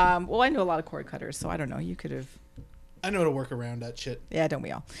 Well, I know a lot of cord cutters, so I don't know. You could have. I know how to work around that shit. Yeah, don't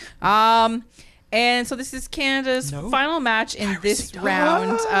we all? And so this is Canada's final match in this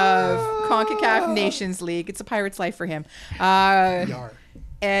round of CONCACAF Nations League. It's a pirate's life for him.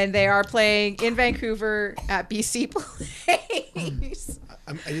 And they are playing in Vancouver at BC Place.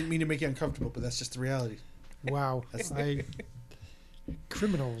 I didn't mean to make you uncomfortable, but that's just the reality. Wow.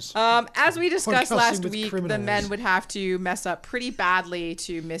 Criminals. As we discussed last week, criminals. the men would have to mess up pretty badly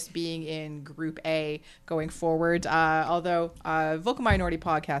to miss being in Group A going forward. Although Vocal Minority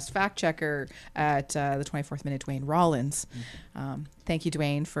Podcast fact checker at the 24th Minute, Dwayne Rollins. Thank you,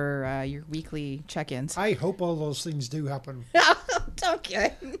 Dwayne, for your weekly check-ins. I hope all those things do happen.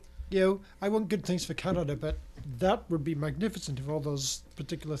 Okay. I want good things for Canada, but that would be magnificent if all those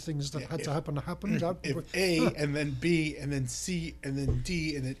particular things that had to happen happened. If A and then B and then C and then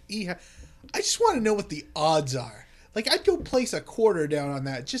D and then E, I just want to know what the odds are. I'd go place a quarter down on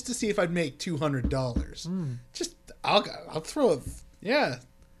that just to see if I'd make $200. Just I'll throw it. Yeah,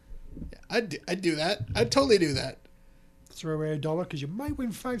 I'd do that. I'd totally do that. Throw away $1 because you might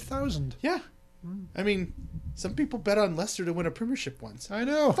win 5,000. Yeah. I mean, some people bet on Leicester to win a premiership once. I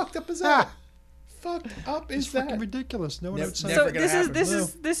know. How fucked up is that? Fucked up is it's that? fucking ridiculous. No one outside. So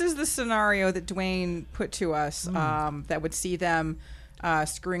this is the scenario that Dwayne put to us that would see them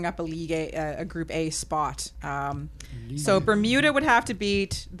screwing up a Group A spot. So Bermuda would have to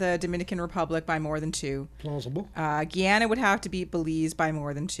beat the Dominican Republic by more than 2. Plausible. Guyana would have to beat Belize by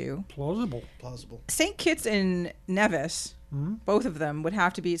more than 2. Plausible. St. Kitts and Nevis, both of them, would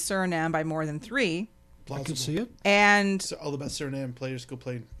have to beat Suriname by more than 3. I can see it. And so all the best Suriname players go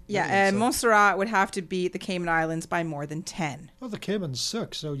play. And Montserrat would have to beat the Cayman Islands by more than 10. Well, the Caymans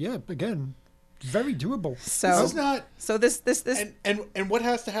suck, so yeah, again, very doable. So this is not. So this and what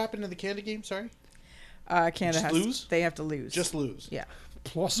has to happen in the Canada game? Sorry. Canada has lose. They have to lose. Just lose. Yeah.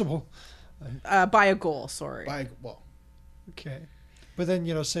 Plausible. By a goal. Sorry. Okay. But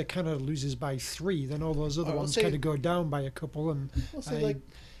then, say Canada loses by 3, then all those other ones kind of go down by a couple, and we'll say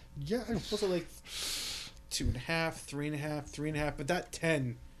we'll say 2.5, 3.5, 3.5. But that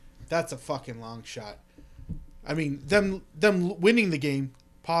 10, that's a fucking long shot. I mean, them winning the game,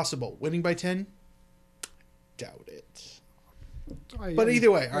 possible. Winning by 10, doubt it. But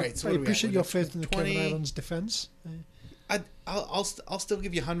either way, all right. So I appreciate your faith in the Cayman Islands defense. I'll still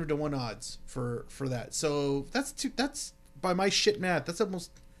give you 100 to 1 odds for that. So that's by my shit math. That's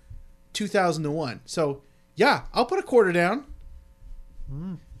almost 2,000 to 1. So yeah, I'll put a quarter down.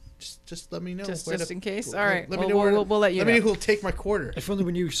 Just let me know. Just in case. All right. Let me know. We'll let you know. Let me know who'll take my quarter. If only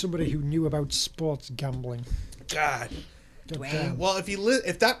we knew somebody who knew about sports gambling. God. Well,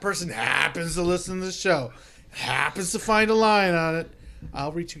 if that person happens to listen to the show, happens to find a line on it,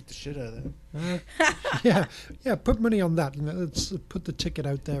 I'll retweet the shit out of that. Yeah. Put money on that. Let's put the ticket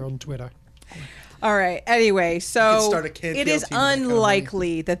out there on Twitter. All right. Anyway, so it is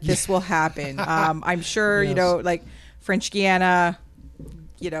unlikely that this will happen. I'm sure, Yes. French Guiana,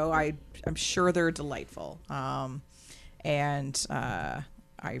 I'm sure they're delightful. And I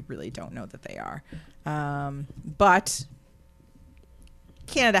really don't know that they are. But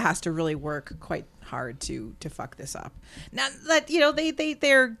Canada has to really work quite hard to fuck this up. Now that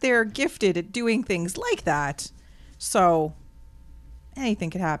they're gifted at doing things like that, so anything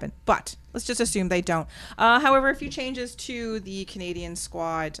could happen. But let's just assume they don't. However, a few changes to the Canadian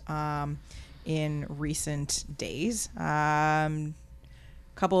squad in recent days.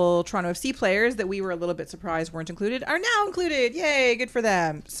 Couple Toronto FC players that we were a little bit surprised weren't included are now included. Yay, good for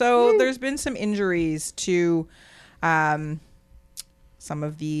them. So there's been some injuries to some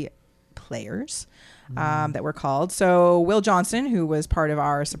of the players that were called. So Will Johnson, who was part of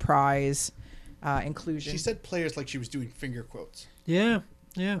our surprise inclusion. She said players like she was doing finger quotes. Yeah.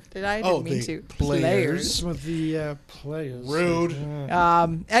 Did I? Didn't mean the to. players. Some of the players. Rude.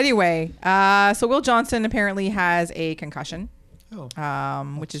 Anyway, so Will Johnson apparently has a concussion,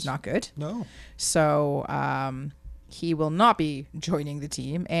 which is not good. No. So he will not be joining the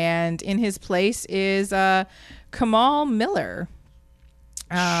team. And in his place is Kamal Miller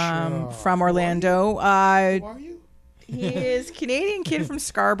from Orlando. Who are you? He is a Canadian kid from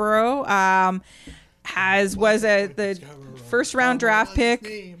Scarborough. Was the first round draft pick.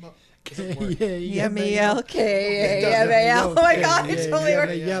 M-E-L-K-A-M-A-L. Oh my God, I totally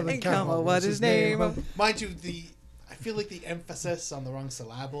and Kamal, what his name? Mind you, I feel like the emphasis on the wrong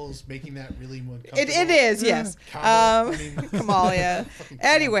syllables, making that really uncomfortable. It is, yes. Kamal, yeah.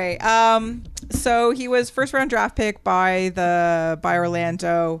 Anyway, so he was first round draft pick by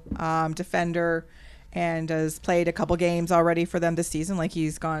Orlando, defender, and has played a couple games already for them this season. Like,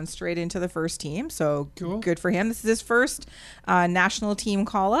 he's gone straight into the first team, so cool. Good for him. This is his first national team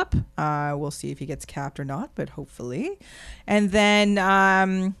call up. We'll see if he gets capped or not, but hopefully. And then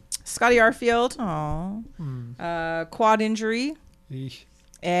Scotty Arfield, quad injury. Eesh.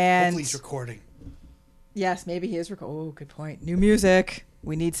 And hopefully he's recording. Yes, maybe he is recording. Oh, good point. New music.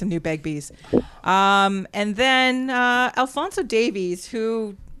 We need some new Begbies. And then Alphonso Davies,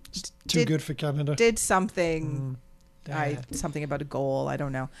 who Too good for Canada. did something. Something about a goal. I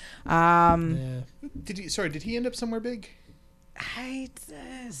don't know. Did he end up somewhere big?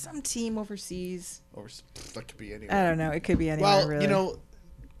 Some team overseas. Or that could be anywhere. I don't know. It could be anywhere. Well, really.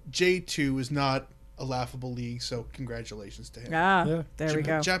 J2 is not a laughable league, so congratulations to him. Yeah. There we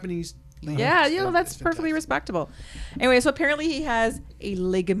go. Japanese league. Yeah, is that's fantastic. perfectly respectable. Anyway, so apparently he has a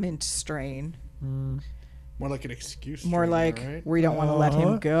ligament strain. More like an excuse. More like right? we don't want to let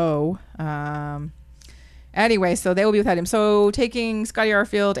him go. Anyway, so they will be without him. So taking Scotty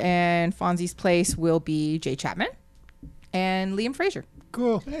Arfield and Fonzie's place will be Jay Chapman and Liam Fraser,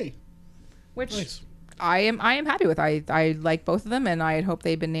 Cool. Hey, which nice. I am happy with. I like both of them, and I had hoped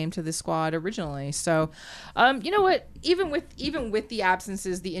they'd been named to the squad originally. So, you know what? Even with the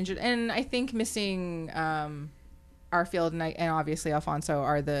absences, the injured, and I think missing Arfield and obviously Alfonso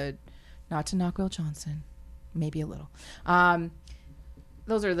are the, not to knock Will Johnson, maybe a little.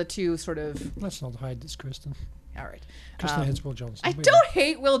 Those are the two sort of. Let's not hide this, Kristen. All right. Kristen hates Will Johnson. I don't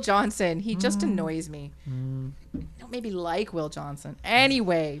hate Will Johnson. He just annoys me. I don't maybe like Will Johnson.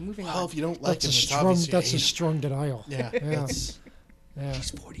 Anyway, moving Well, on. if you don't like That's him, a it's strong. obviously That's a hate him. strong denial. Yeah. Yeah. Yeah.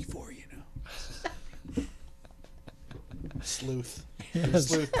 He's 44, you know. Sleuth. Yes.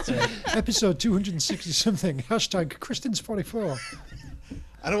 Sleuth. Sorry. Episode 260 something. Hashtag Kristen's 44.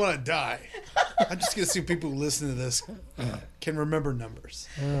 I don't want to die. I'm just gonna assume people who listen to this can remember numbers.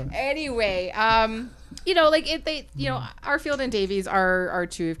 Anyway, Arfield and Davies are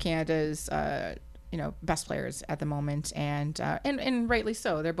two of Canada's, best players at the moment, and rightly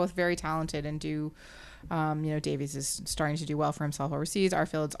so. They're both very talented and do. Davies is starting to do well for himself overseas.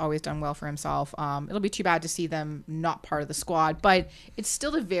 Arfield's always done well for himself. It'll be too bad to see them not part of the squad, but it's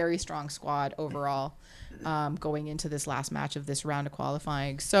still a very strong squad overall going into this last match of this round of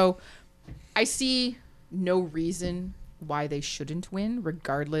qualifying. So I see no reason why they shouldn't win,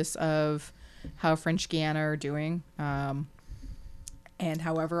 regardless of how French Guiana are doing. And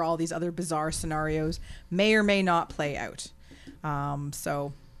however all these other bizarre scenarios may or may not play out.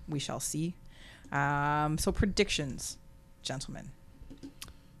 So we shall see. So predictions, gentlemen.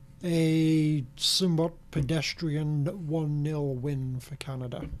 A somewhat pedestrian 1-0 win for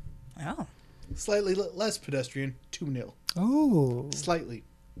Canada. Oh. Slightly less pedestrian, 2-0. Oh. Slightly.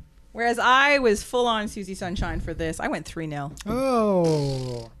 Whereas I was full on Susie Sunshine for this. I went 3-0.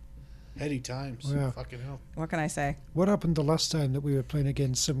 Oh. Heady times. Yeah. Fucking hell. What can I say? What happened the last time that we were playing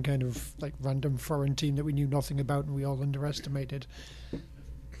against some kind of like random foreign team that we knew nothing about and we all underestimated?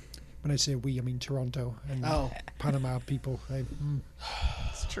 When I say we, I mean Toronto and Panama people.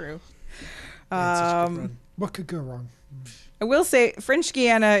 It's true. It's such a good run. What could go wrong? I will say French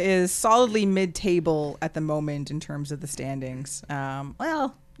Guiana is solidly mid-table at the moment in terms of the standings. They're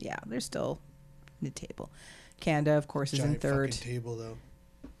still mid-table. Canada, of course, is in Giant third. fucking table, though.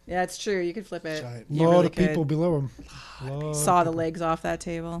 Yeah, it's true. You could flip it. Giant. A You lot really of people could. below him. Saw the legs off that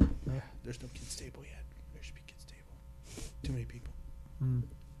table. There's no kids' table yet. There should be kids' table. Too many people.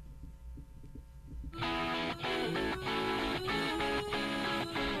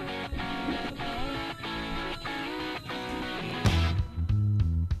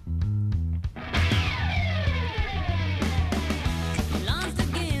 Lost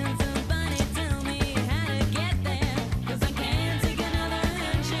again, somebody tell me how to get there.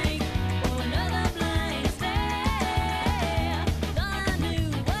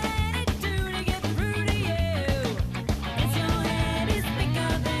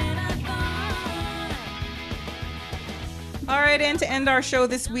 All right, and to end our show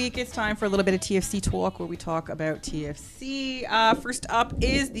this week, it's time for a little bit of TFC talk, where we talk about TFC. First up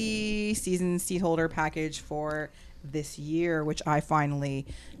is the season seat holder package for this year, which I finally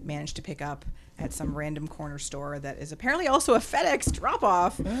managed to pick up at some random corner store that is apparently also a FedEx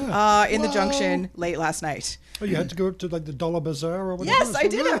drop-off in the Junction late last night. Oh, you had to go to like the Dollar Bazaar or whatever? Yes, I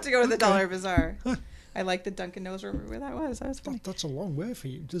did have to go to the Dollar Bazaar. I like the Dunkin' Nose where that was. That was funny. That's a long way for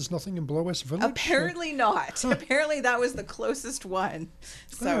you. There's nothing in Blow West Village? Apparently not. Apparently that was the closest one.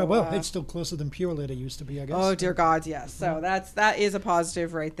 So, Yeah, well, it's still closer than Pure Lady used to be, I guess. oh dear God, yes. So that is a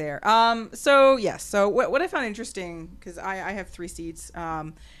positive right there. So yes. So what I found interesting, because I have 3 seats,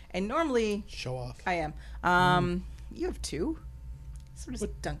 and normally Show off. I am. You have 2. So does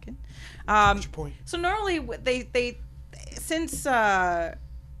Duncan. What's your point? So normally they since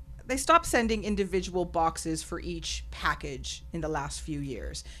they stopped sending individual boxes for each package in the last few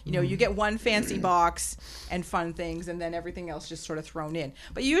years. You know, you get one fancy box and fun things, and then everything else just sort of thrown in.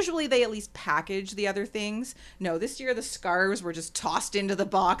 But usually they at least package the other things. No, this year the scarves were just tossed into the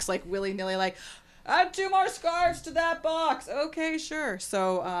box like willy-nilly, like, add 2 more scarves to that box. Okay, sure.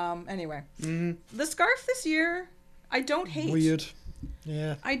 So anyway, the scarf this year, I don't hate. Weird.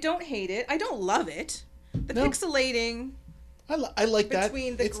 Yeah. I don't hate it. I don't love it. The No. pixelating I like that.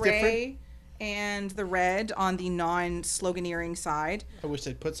 between the It's gray and the red on the non-sloganeering side. I wish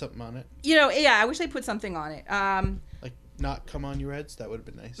they'd put something on it. You know, yeah, I wish they put something on it. Like, not come on you Reds. That would have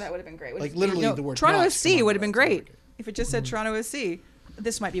been nice. That would have been great. Like, literally the word Toronto not, FC come on, would have been Reds, that would've great been if it just said Toronto FC.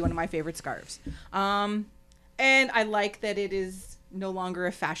 This might be one of my favorite scarves. And I like that it is no longer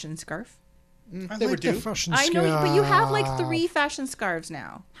a fashion scarf. I They were like the due. fashion I scarf. know, but you have like 3 fashion scarves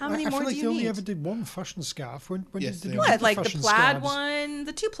now. How many I more feel like do they you only need? ever did one fashion scarf. When Yes, did they you only- get What, like the fashion plaid scarves? one?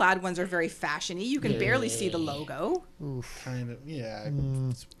 The 2 plaid ones are very fashiony. You can barely see the logo. Kind of. Yeah.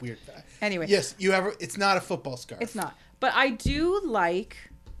 It's weird. Anyway. Yes, you have. It's not a football scarf. It's not. But I do like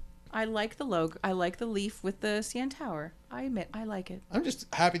the logo. I like the leaf with the CN Tower. I admit, I like it. I'm just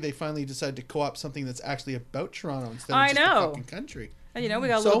happy they finally decided to co-opt something that's actually about Toronto instead of I just know. the fucking country. And, you know, we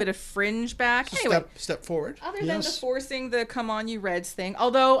got a So- little bit of fringe back. So Anyway, step forward. other than the Yes. forcing the "Come on, you Reds" thing,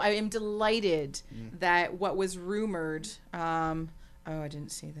 although I am delighted that what was rumored. Oh, I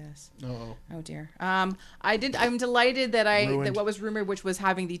didn't see this. Oh, Oh dear. I'm delighted that Ruined. that what was rumored, which was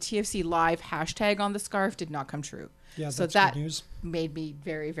having the TFC Live hashtag on the scarf, did not come true. Yeah, so that's that good news. made me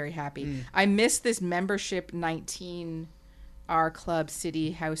very, very happy. I missed this membership 19, our club,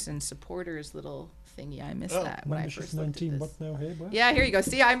 city, house, and supporters little thingy. I missed that when I Membership first looked at 19, this. what now, hey, what? Yeah, here you go.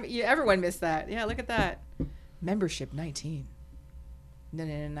 See, everyone missed that. Yeah, look at that. Membership 19. No,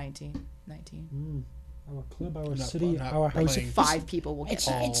 19. Our club, our not- city, not our house. playing. 5 people will get It's,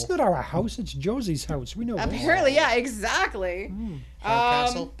 that. it's not our house, it's Josie's house. We know this. Apparently, yeah, exactly.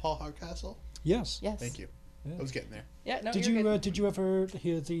 Hardcastle, Paul Hardcastle. Yes. Yes. Thank you. I was getting there. Yeah, no, Did you're you good. did you ever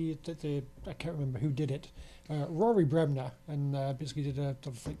hear the I can't remember who did it, Rory Bremner, and basically did a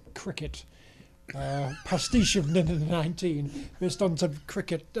sort of like cricket pastiche of 19 based on some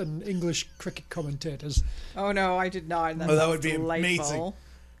cricket and English cricket commentators. Oh no, I did not. that sounds would be delightful.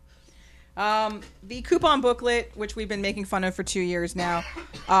 The coupon booklet, which we've been making fun of for 2 years now,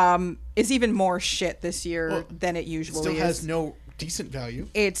 is even more shit this year Well, than it It usually still is. has no decent value,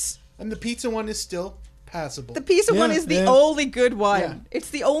 It's and the pizza one is still passable. the pizza one Yeah, is the yeah. only good one. Yeah. It's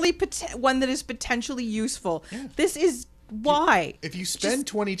the only one that is potentially useful. This is why. If you spend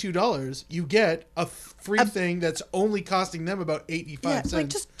 $22, you get a free thing that's only costing them about 85 Yeah, cents. like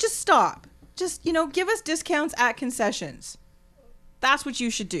just stop. Just give us discounts at concessions. That's what you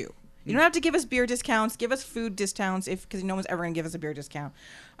should do. You don't have to give us beer discounts. Give us food discounts because no one's ever gonna give us a beer discount.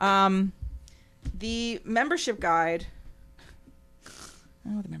 The membership guide.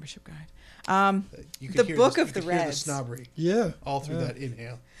 Oh, the membership guide. You could the hear Book this- of you the could hear Reds. snobbery Yeah. all through that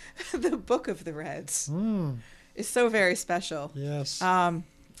inhale. The Book of the Reds is so very special. Yes.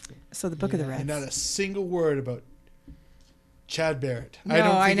 So the Book of the Reds. And not a single word about Chad Barrett. I No,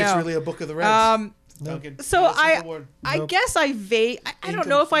 don't I think it's know. really a Book of the Reds. Duncan, So not a single word. I Nope. guess I don't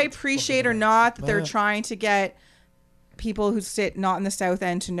know if I Incomplete appreciate Book or of the not that they're Yeah. trying to get people who sit not in the South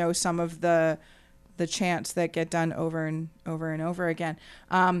End to know some of the chants that get done over and over and over again.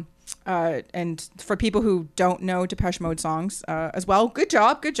 And for people who don't know Depeche Mode songs as well, good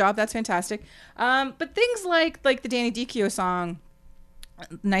job, that's fantastic. But things like the Danny Dicchio song,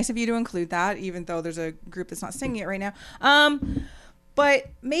 nice of you to include that, even though there's a group that's not singing it right now. But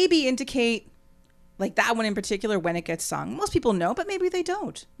maybe indicate, like that one in particular, when it gets sung. Most people know, but maybe they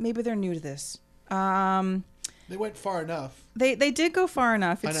don't. Maybe they're new to this. They went far enough. They did go far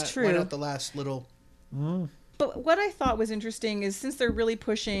enough. Why It's not, true. Why not the last little But what I thought was interesting is since they're really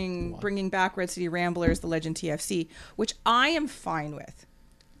pushing bringing back Red City Ramblers, the Legend TFC, which I am fine with.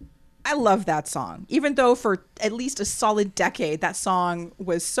 I love that song, even though for at least a solid decade that song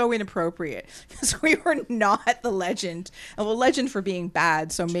was so inappropriate because we were not the Legend, and well, Legend for being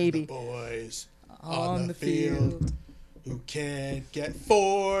bad. So maybe The boys on the field who can't get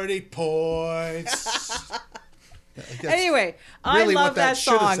 40 points. Anyway, really I love what that that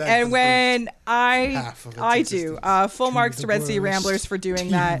should have song, said for and the when half of its I do existence. full marks to the Red City worst Ramblers for doing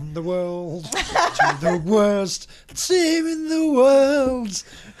team that. in the world, to the worst team in the world.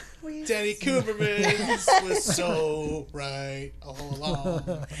 Danny Cooperman was so right all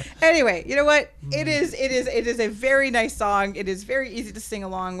along. Anyway, you know what? It is a very nice song. It is very easy to sing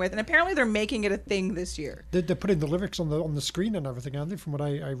along with, and apparently they're making it a thing this year. They're putting the lyrics on the screen and everything, aren't they? From what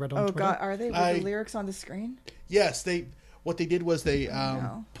I read on Oh Twitter. God, are they with the lyrics on the screen? Yes, what they did was they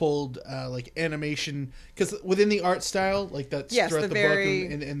no. pulled like animation because within the art style, like that's Yes, throughout the the very-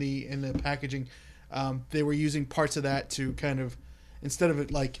 book and in the packaging, they were using parts of that to kind of instead of it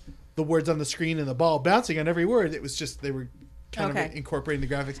like the words on the screen and the ball bouncing on every word, it was just they were kind Okay. of incorporating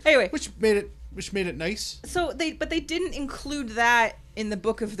the graphics. Anyway. which made it nice. So they didn't include that in the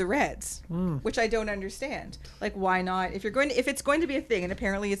Book of the Reds, which I don't understand. Like, why not? If it's going to be a thing, and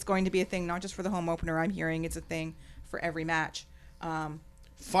apparently it's going to be a thing, not just for the home opener. I'm hearing it's a thing for every match.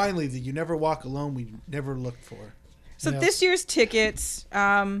 Finally, the "You Never Walk Alone" we never looked for. So Yes. this year's tickets,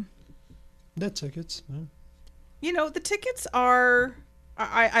 They're tickets. Yeah. you know, the tickets are.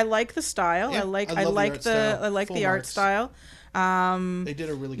 I like the style. Yeah, I like I love the art style. I like Full the art marks. style. They did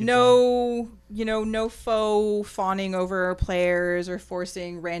a really good job. No faux fawning over players or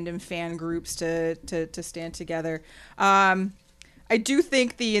forcing random fan groups to stand together. I do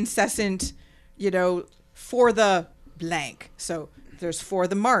think the incessant, for the blank. So there's for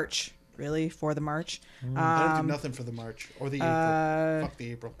the March. Really? For the March? I don't do nothing for the March or the April. Fuck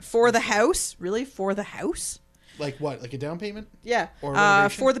the April. For the house? Really? For the house? Like what? Like a down payment? Yeah. Or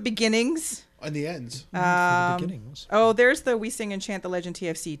renovation? For the beginnings. On the ends. For the beginnings. Oh, there's the We Sing and Chant the Legend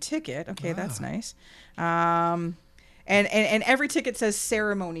TFC ticket. Okay, that's nice. And every ticket says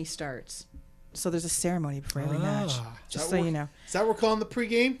ceremony starts. So there's a ceremony before every match. Just so you know. Is that what we're calling the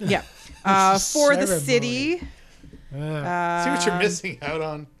pregame? Yeah. For the Ceremony. city. Yeah. See what you're missing out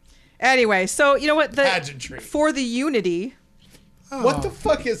on. Anyway, so you know what? Pageantry. For the unity. What the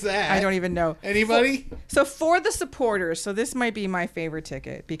fuck is that? I don't even know. Anybody? So for the supporters, so this might be my favorite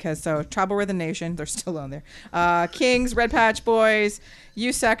ticket because Trouble with the Nation, they're still on there. Kings, Red Patch Boys,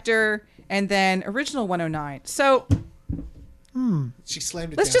 U Sector, and then Original 109. So She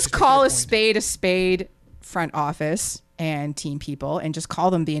slammed it let's down. just She's making call her a point. spade front office and team people and just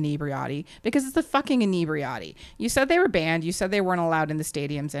call them the Inebriati because it's the fucking Inebriati. You said they were banned. You said they weren't allowed in the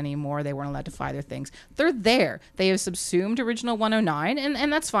stadiums anymore. They weren't allowed to fly their things. They're there. They have subsumed Original 109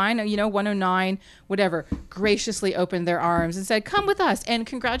 and that's fine. 109, whatever, graciously opened their arms and said, come with us. And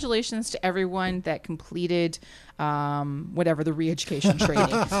congratulations to everyone that completed the re-education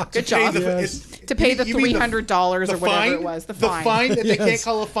training. Good job. To pay the you mean $300 or whatever fine? it was. The The fine. fine that they can't Yes.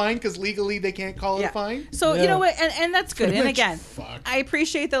 call a fine because legally they can't call it a fine? So you Yeah. know what, and that's good. And much. again, Fuck. I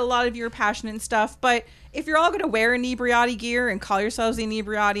appreciate that a lot of you are passionate and stuff, but if you're all going to wear Inebriati gear and call yourselves the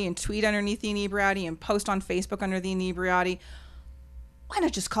Inebriati and tweet underneath the Inebriati and post on Facebook under the Inebriati, why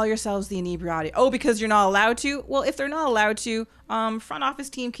not just call yourselves the Inebriati? Oh, because you're not allowed to? Well, if they're not allowed to, front office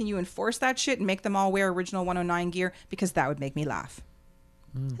team, can you enforce that shit and make them all wear Original 109 gear? Because that would make me laugh.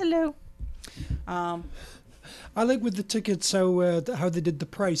 Hello. I like with the tickets how they did the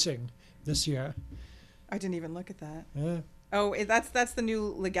pricing this year. I didn't even look at that. Yeah. Oh, that's the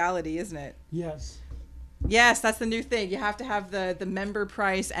new legality, isn't it? Yes. Yes, that's the new thing. You have to have the member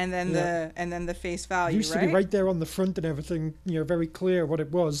price and then the face It value, used to be right there on the front and everything, very clear what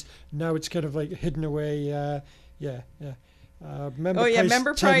it was. Now it's kind of like hidden away. Member price,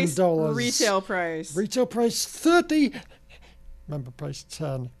 member price, $10. retail price. Retail price 30. Member price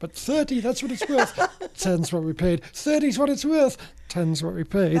 10. But 30, that's what it's worth. 10's what we paid. 30's what it's worth. 10's what we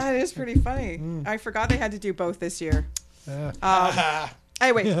paid. That is pretty funny. I forgot they had to do both this year. Yeah.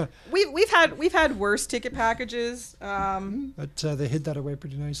 Anyway, Yeah. we've had worse ticket packages. But they hid that away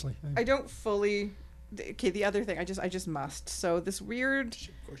pretty nicely. I don't fully. Okay, the other thing I just must. So this weird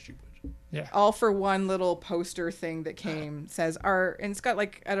Of course you would. Yeah. all for one little poster thing that came says and it's got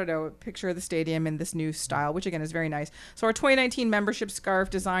a picture of the stadium in this new style, which again is very nice. So our 2019 membership scarf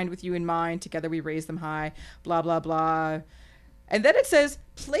designed with you in mind. Together we raise them high. Blah blah blah. And then it says,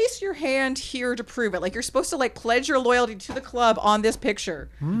 place your hand here to prove it. Like, you're supposed to, like, pledge your loyalty to the club on this picture.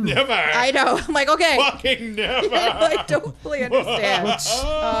 Never. I know. I'm like, okay. Fucking never. I don't fully understand.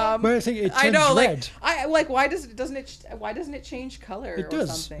 But I think it turns I know, red. why doesn't it change color It or does.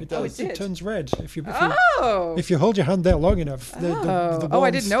 something? It does. Oh, it did. It turns red Oh. if you hold your hand there long enough. The I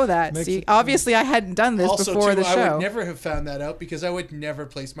warmth didn't know that. makes See, it- obviously I hadn't done this Also, before too, the I show. would never have found that out because I would never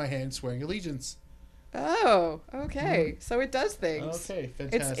place my hand swearing allegiance. Oh, okay. So it does things. Okay,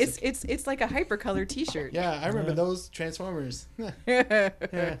 fantastic. It's like a hypercolor T-shirt. Yeah, I remember those Transformers. Use that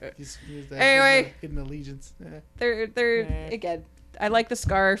Anyway. hidden allegiance. They're again. I like the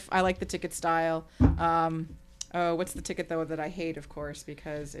scarf. I like the ticket style. Oh, what's the ticket though that I hate? Of course,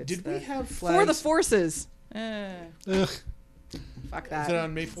 because it's Did we have flags? for the forces. Ugh. Fuck Is that. it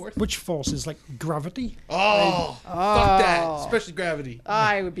on May 4th? Which forces? Like gravity? Oh, fuck that. Especially gravity.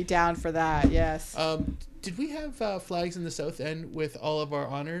 I would be down for that. Yes. Did we have flags in the South End with all of our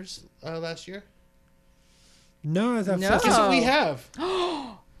honors last year? No, that's No. Guess what we have?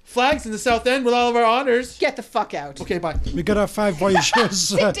 Flags in the South End with all of our honors. Get the fuck out. Okay, bye. We got our 5 Voyageurs.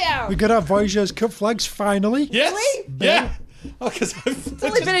 Sit down. We got our Voyageurs Cup flags finally. Yes. Really? Yeah. Oh, because It's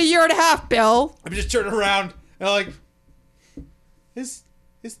only been a year and a half, Bill. I'm just turning around and I'm like,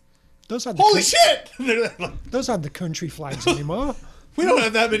 Those aren't the holy shit! They're like, Those aren't the country flags anymore. we don't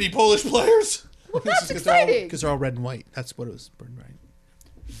have that many Polish players. Well, that's exciting. Because they're all red and white. That's what it was. Red and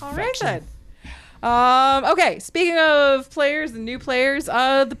white. All right then. Okay. Speaking of players and new players,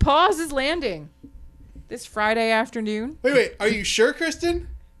 the pause is landing this Friday afternoon. Wait. Are you sure, Kristen?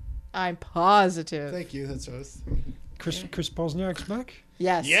 I'm positive. Thank you. That's what I was. Chris Bosniak's back.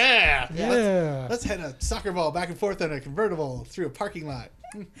 Yes. Yeah. Yeah. Let's head a soccer ball back and forth on a convertible through a parking lot.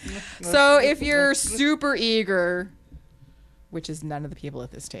 So if you're super eager, which is none of the people at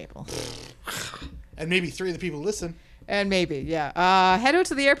this table, And maybe 3 of the people listen. and maybe, yeah, head out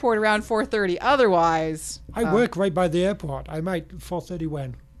to the airport around 4:30. Otherwise, I work right by the airport. I might 4:30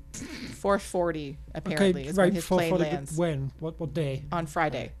 when. 4:40 apparently Okay, is when right. his plane 4:40 lands when? What day? on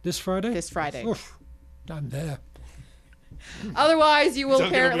Friday. This Friday? This Friday. Oof. I'm there. Otherwise, you will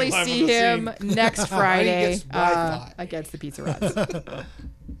He's not gonna be apparently live on see the him next Friday gets Wi-Fi. against the Pizza Rats.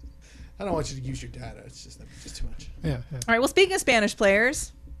 I don't want you to use your data. It's just too much. Yeah. All right. Well, speaking of Spanish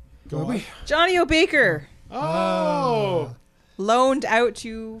players, Go Will on. we? Johnny O'Baker Oh. loaned out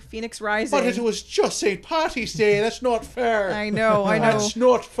to Phoenix Rising. But it was just St. Patty's Day. That's not fair. I know. That's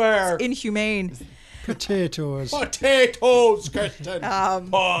not fair. Inhumane. Potatoes. Potatoes, Kristen.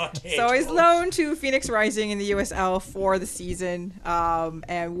 Potatoes. So he's loaned to Phoenix Rising in the USL for the season.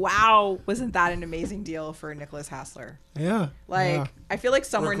 And wow, wasn't that an amazing deal for Nicholas Hassler? Yeah. Like, yeah. I feel like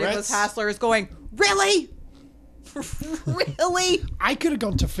somewhere Regrets? Nicholas Hassler is going, really? Really? I could have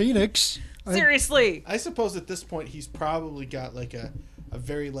gone to Phoenix. Seriously? I suppose at this point he's probably got like a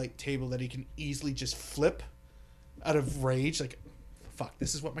very light table that he can easily just flip out of rage. Like, fuck,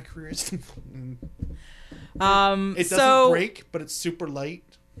 this is what my career is. It doesn't So, break, but it's super light.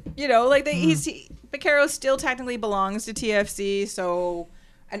 you know, like Vaquero still technically belongs to TFC, so,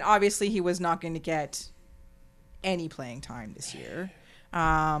 and obviously he was not going to get any playing time this year.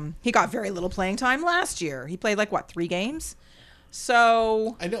 He got very little playing time last year. He played 3 games.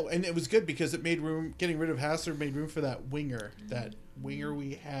 So I know, and it was good because it made room. Getting rid of Hassler made room for that winger. That winger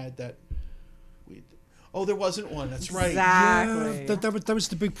we had. Oh, there wasn't one. That's right. exactly. Yeah, that was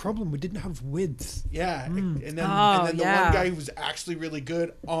the big problem. We didn't have width. Yeah, and then Oh, the yeah. one guy who was actually really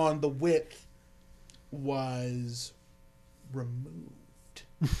good on the width was removed.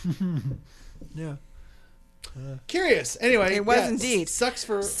 Yeah. Curious. Anyway, It was yeah, indeed. Sucks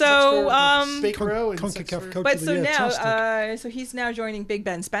for So, Bakero and sucks CONCACAF for- coach But of the so year, now, Tostic. so he's now joining Big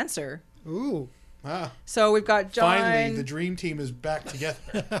Ben Spencer. Ooh. Ah, So we've got John. finally, the dream team is back together.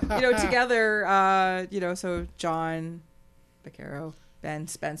 Together, so John, Vaquero, Ben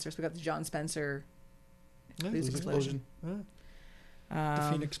Spencer. So we got the John Spencer. Blues Explosion. The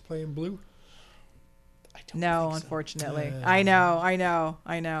Phoenix playing blue. I don't No, think so. unfortunately. I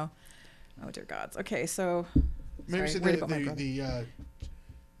know. Oh dear gods. Okay, so Maybe sorry, should where to put my brother?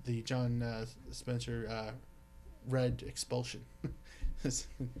 the John Spencer red expulsion instead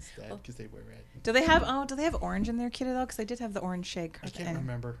because they wear red. do they have orange in their kit at all? Because they did have the orange shade. I can't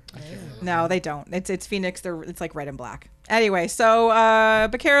remember. No, they don't. It's Phoenix. It's like red and black. Anyway, so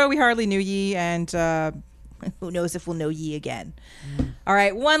Vaquero, we hardly knew ye, and who knows if we'll know ye again. All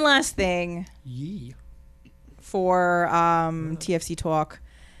right, one last thing Yee. for TFC talk,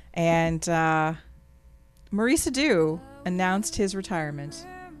 and Maurice Adu announced his retirement.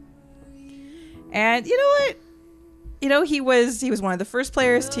 And you know what? He was one of the first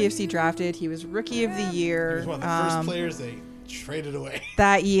players TFC drafted. He was Rookie of the Year. He was one of the first players they Traded away.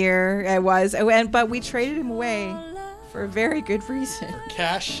 that year. It was, but we traded him away for a very good reason.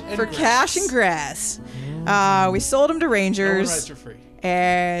 Cash and For grass. cash and grass. We sold him to No one Rangers. rides for free.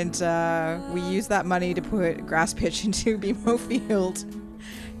 And we used that money to put grass pitch into BMO Field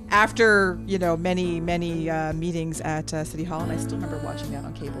after, many meetings at City Hall. And I still remember watching that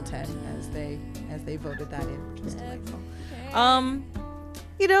on Cable 10 as they voted that in, which was delightful.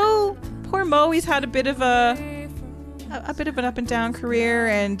 Poor Mo, he's had a bit of an up and down career,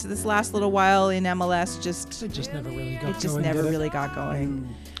 and this last little while in MLS It just never really got going. it just did never it? really got going.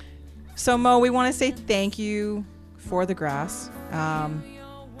 So Mo, we want to say thank you for the grass.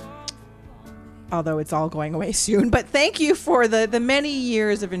 Although it's all going away soon, but thank you for the many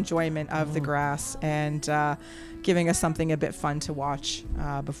years of enjoyment of the grass and giving us something a bit fun to watch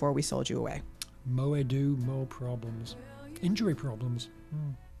before we sold you away. Mo Edu, Mo problems. Injury problems.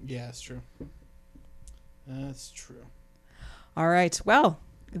 Yeah, that's true. That's true. All right. Well,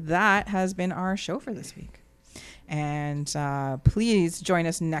 that has been our show for this week. And please join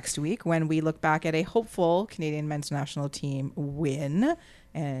us next week when we look back at a hopeful Canadian men's national team win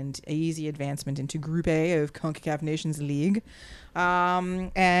and easy advancement into Group A of CONCACAF Nations League.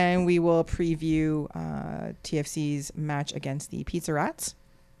 And we will preview TFC's match against the Pizza Rats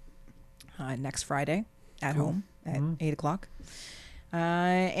next Friday at home at 8 o'clock.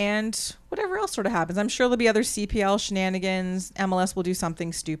 And whatever else sort of happens. I'm sure there'll be other CPL shenanigans. MLS will do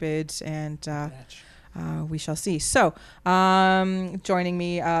something stupid, and we shall see. So, joining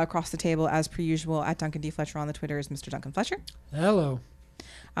me across the table, as per usual, at Duncan D. Fletcher on the Twitter is Mr. Duncan Fletcher. Hello.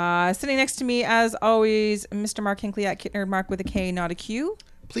 Sitting next to me, as always, Mr. Mark Hinkley at KitNerdMark with a K, not a Q.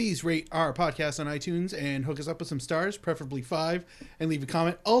 Please rate our podcast on iTunes and hook us up with some stars, preferably 5, and leave a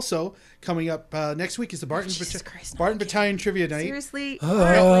comment. Also, coming up next week is the Barton Battalion Trivia Night. Seriously? No,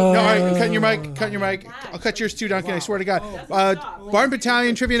 all right, cut your mic. I'll cut yours too, Duncan. I swear to God. Barton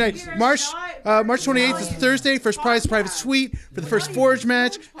Battalion Trivia Night, March 28th is Thursday. First prize, private suite for the first Forge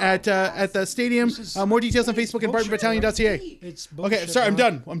match at the stadium. More details on Facebook and BartonBattalion.ca. It's Okay, bullshit, sorry, I'm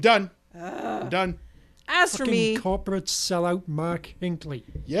Mark. done. I'm done. As for Fucking me, corporate sellout Mark Hinkley.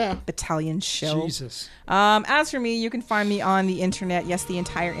 Yeah. Battalion Show. Jesus. As for me, you can find me on the internet, yes, the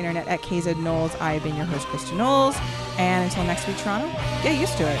entire internet, at KZ Knowles. I have been your host, Krista Knowles. And until next week, Toronto, get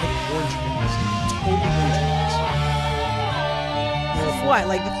used to it. Orange Hands. Only Orange Hands. What,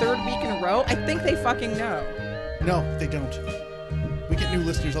 like the third week in a row? I think they fucking know. No, they don't. We get new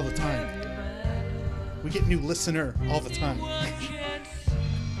listeners all the time. We get new listener all the time.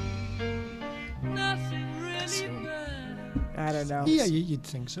 I don't know. Yeah, you'd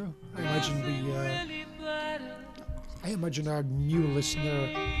think so. I imagine our new listener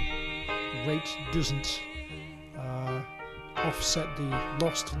rate doesn't offset the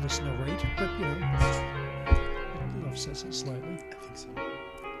lost listener rate, but it offsets it slightly. I think so.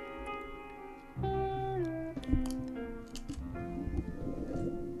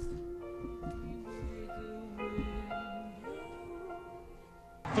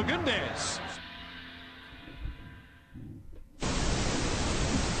 For goodness.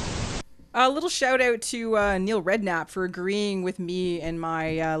 A little shout out to Neil Redknapp for agreeing with me and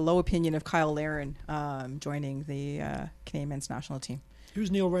my low opinion of Kyle Larin joining the Canadian men's national team. Who's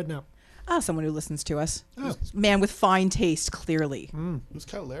Neil Redknapp? Someone who listens to us. Oh. Man with fine taste, clearly. Who's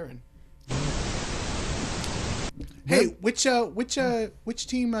Kyle Larin? Hey, which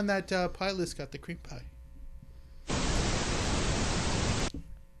team on that pie list got the cream pie?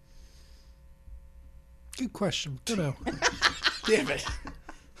 Good question. Don't know. Damn it.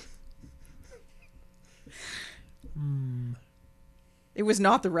 It was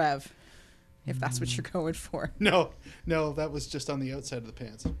not the Rev, if that's what you're going for. No, that was just on the outside of the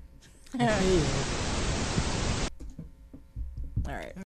pants. All right.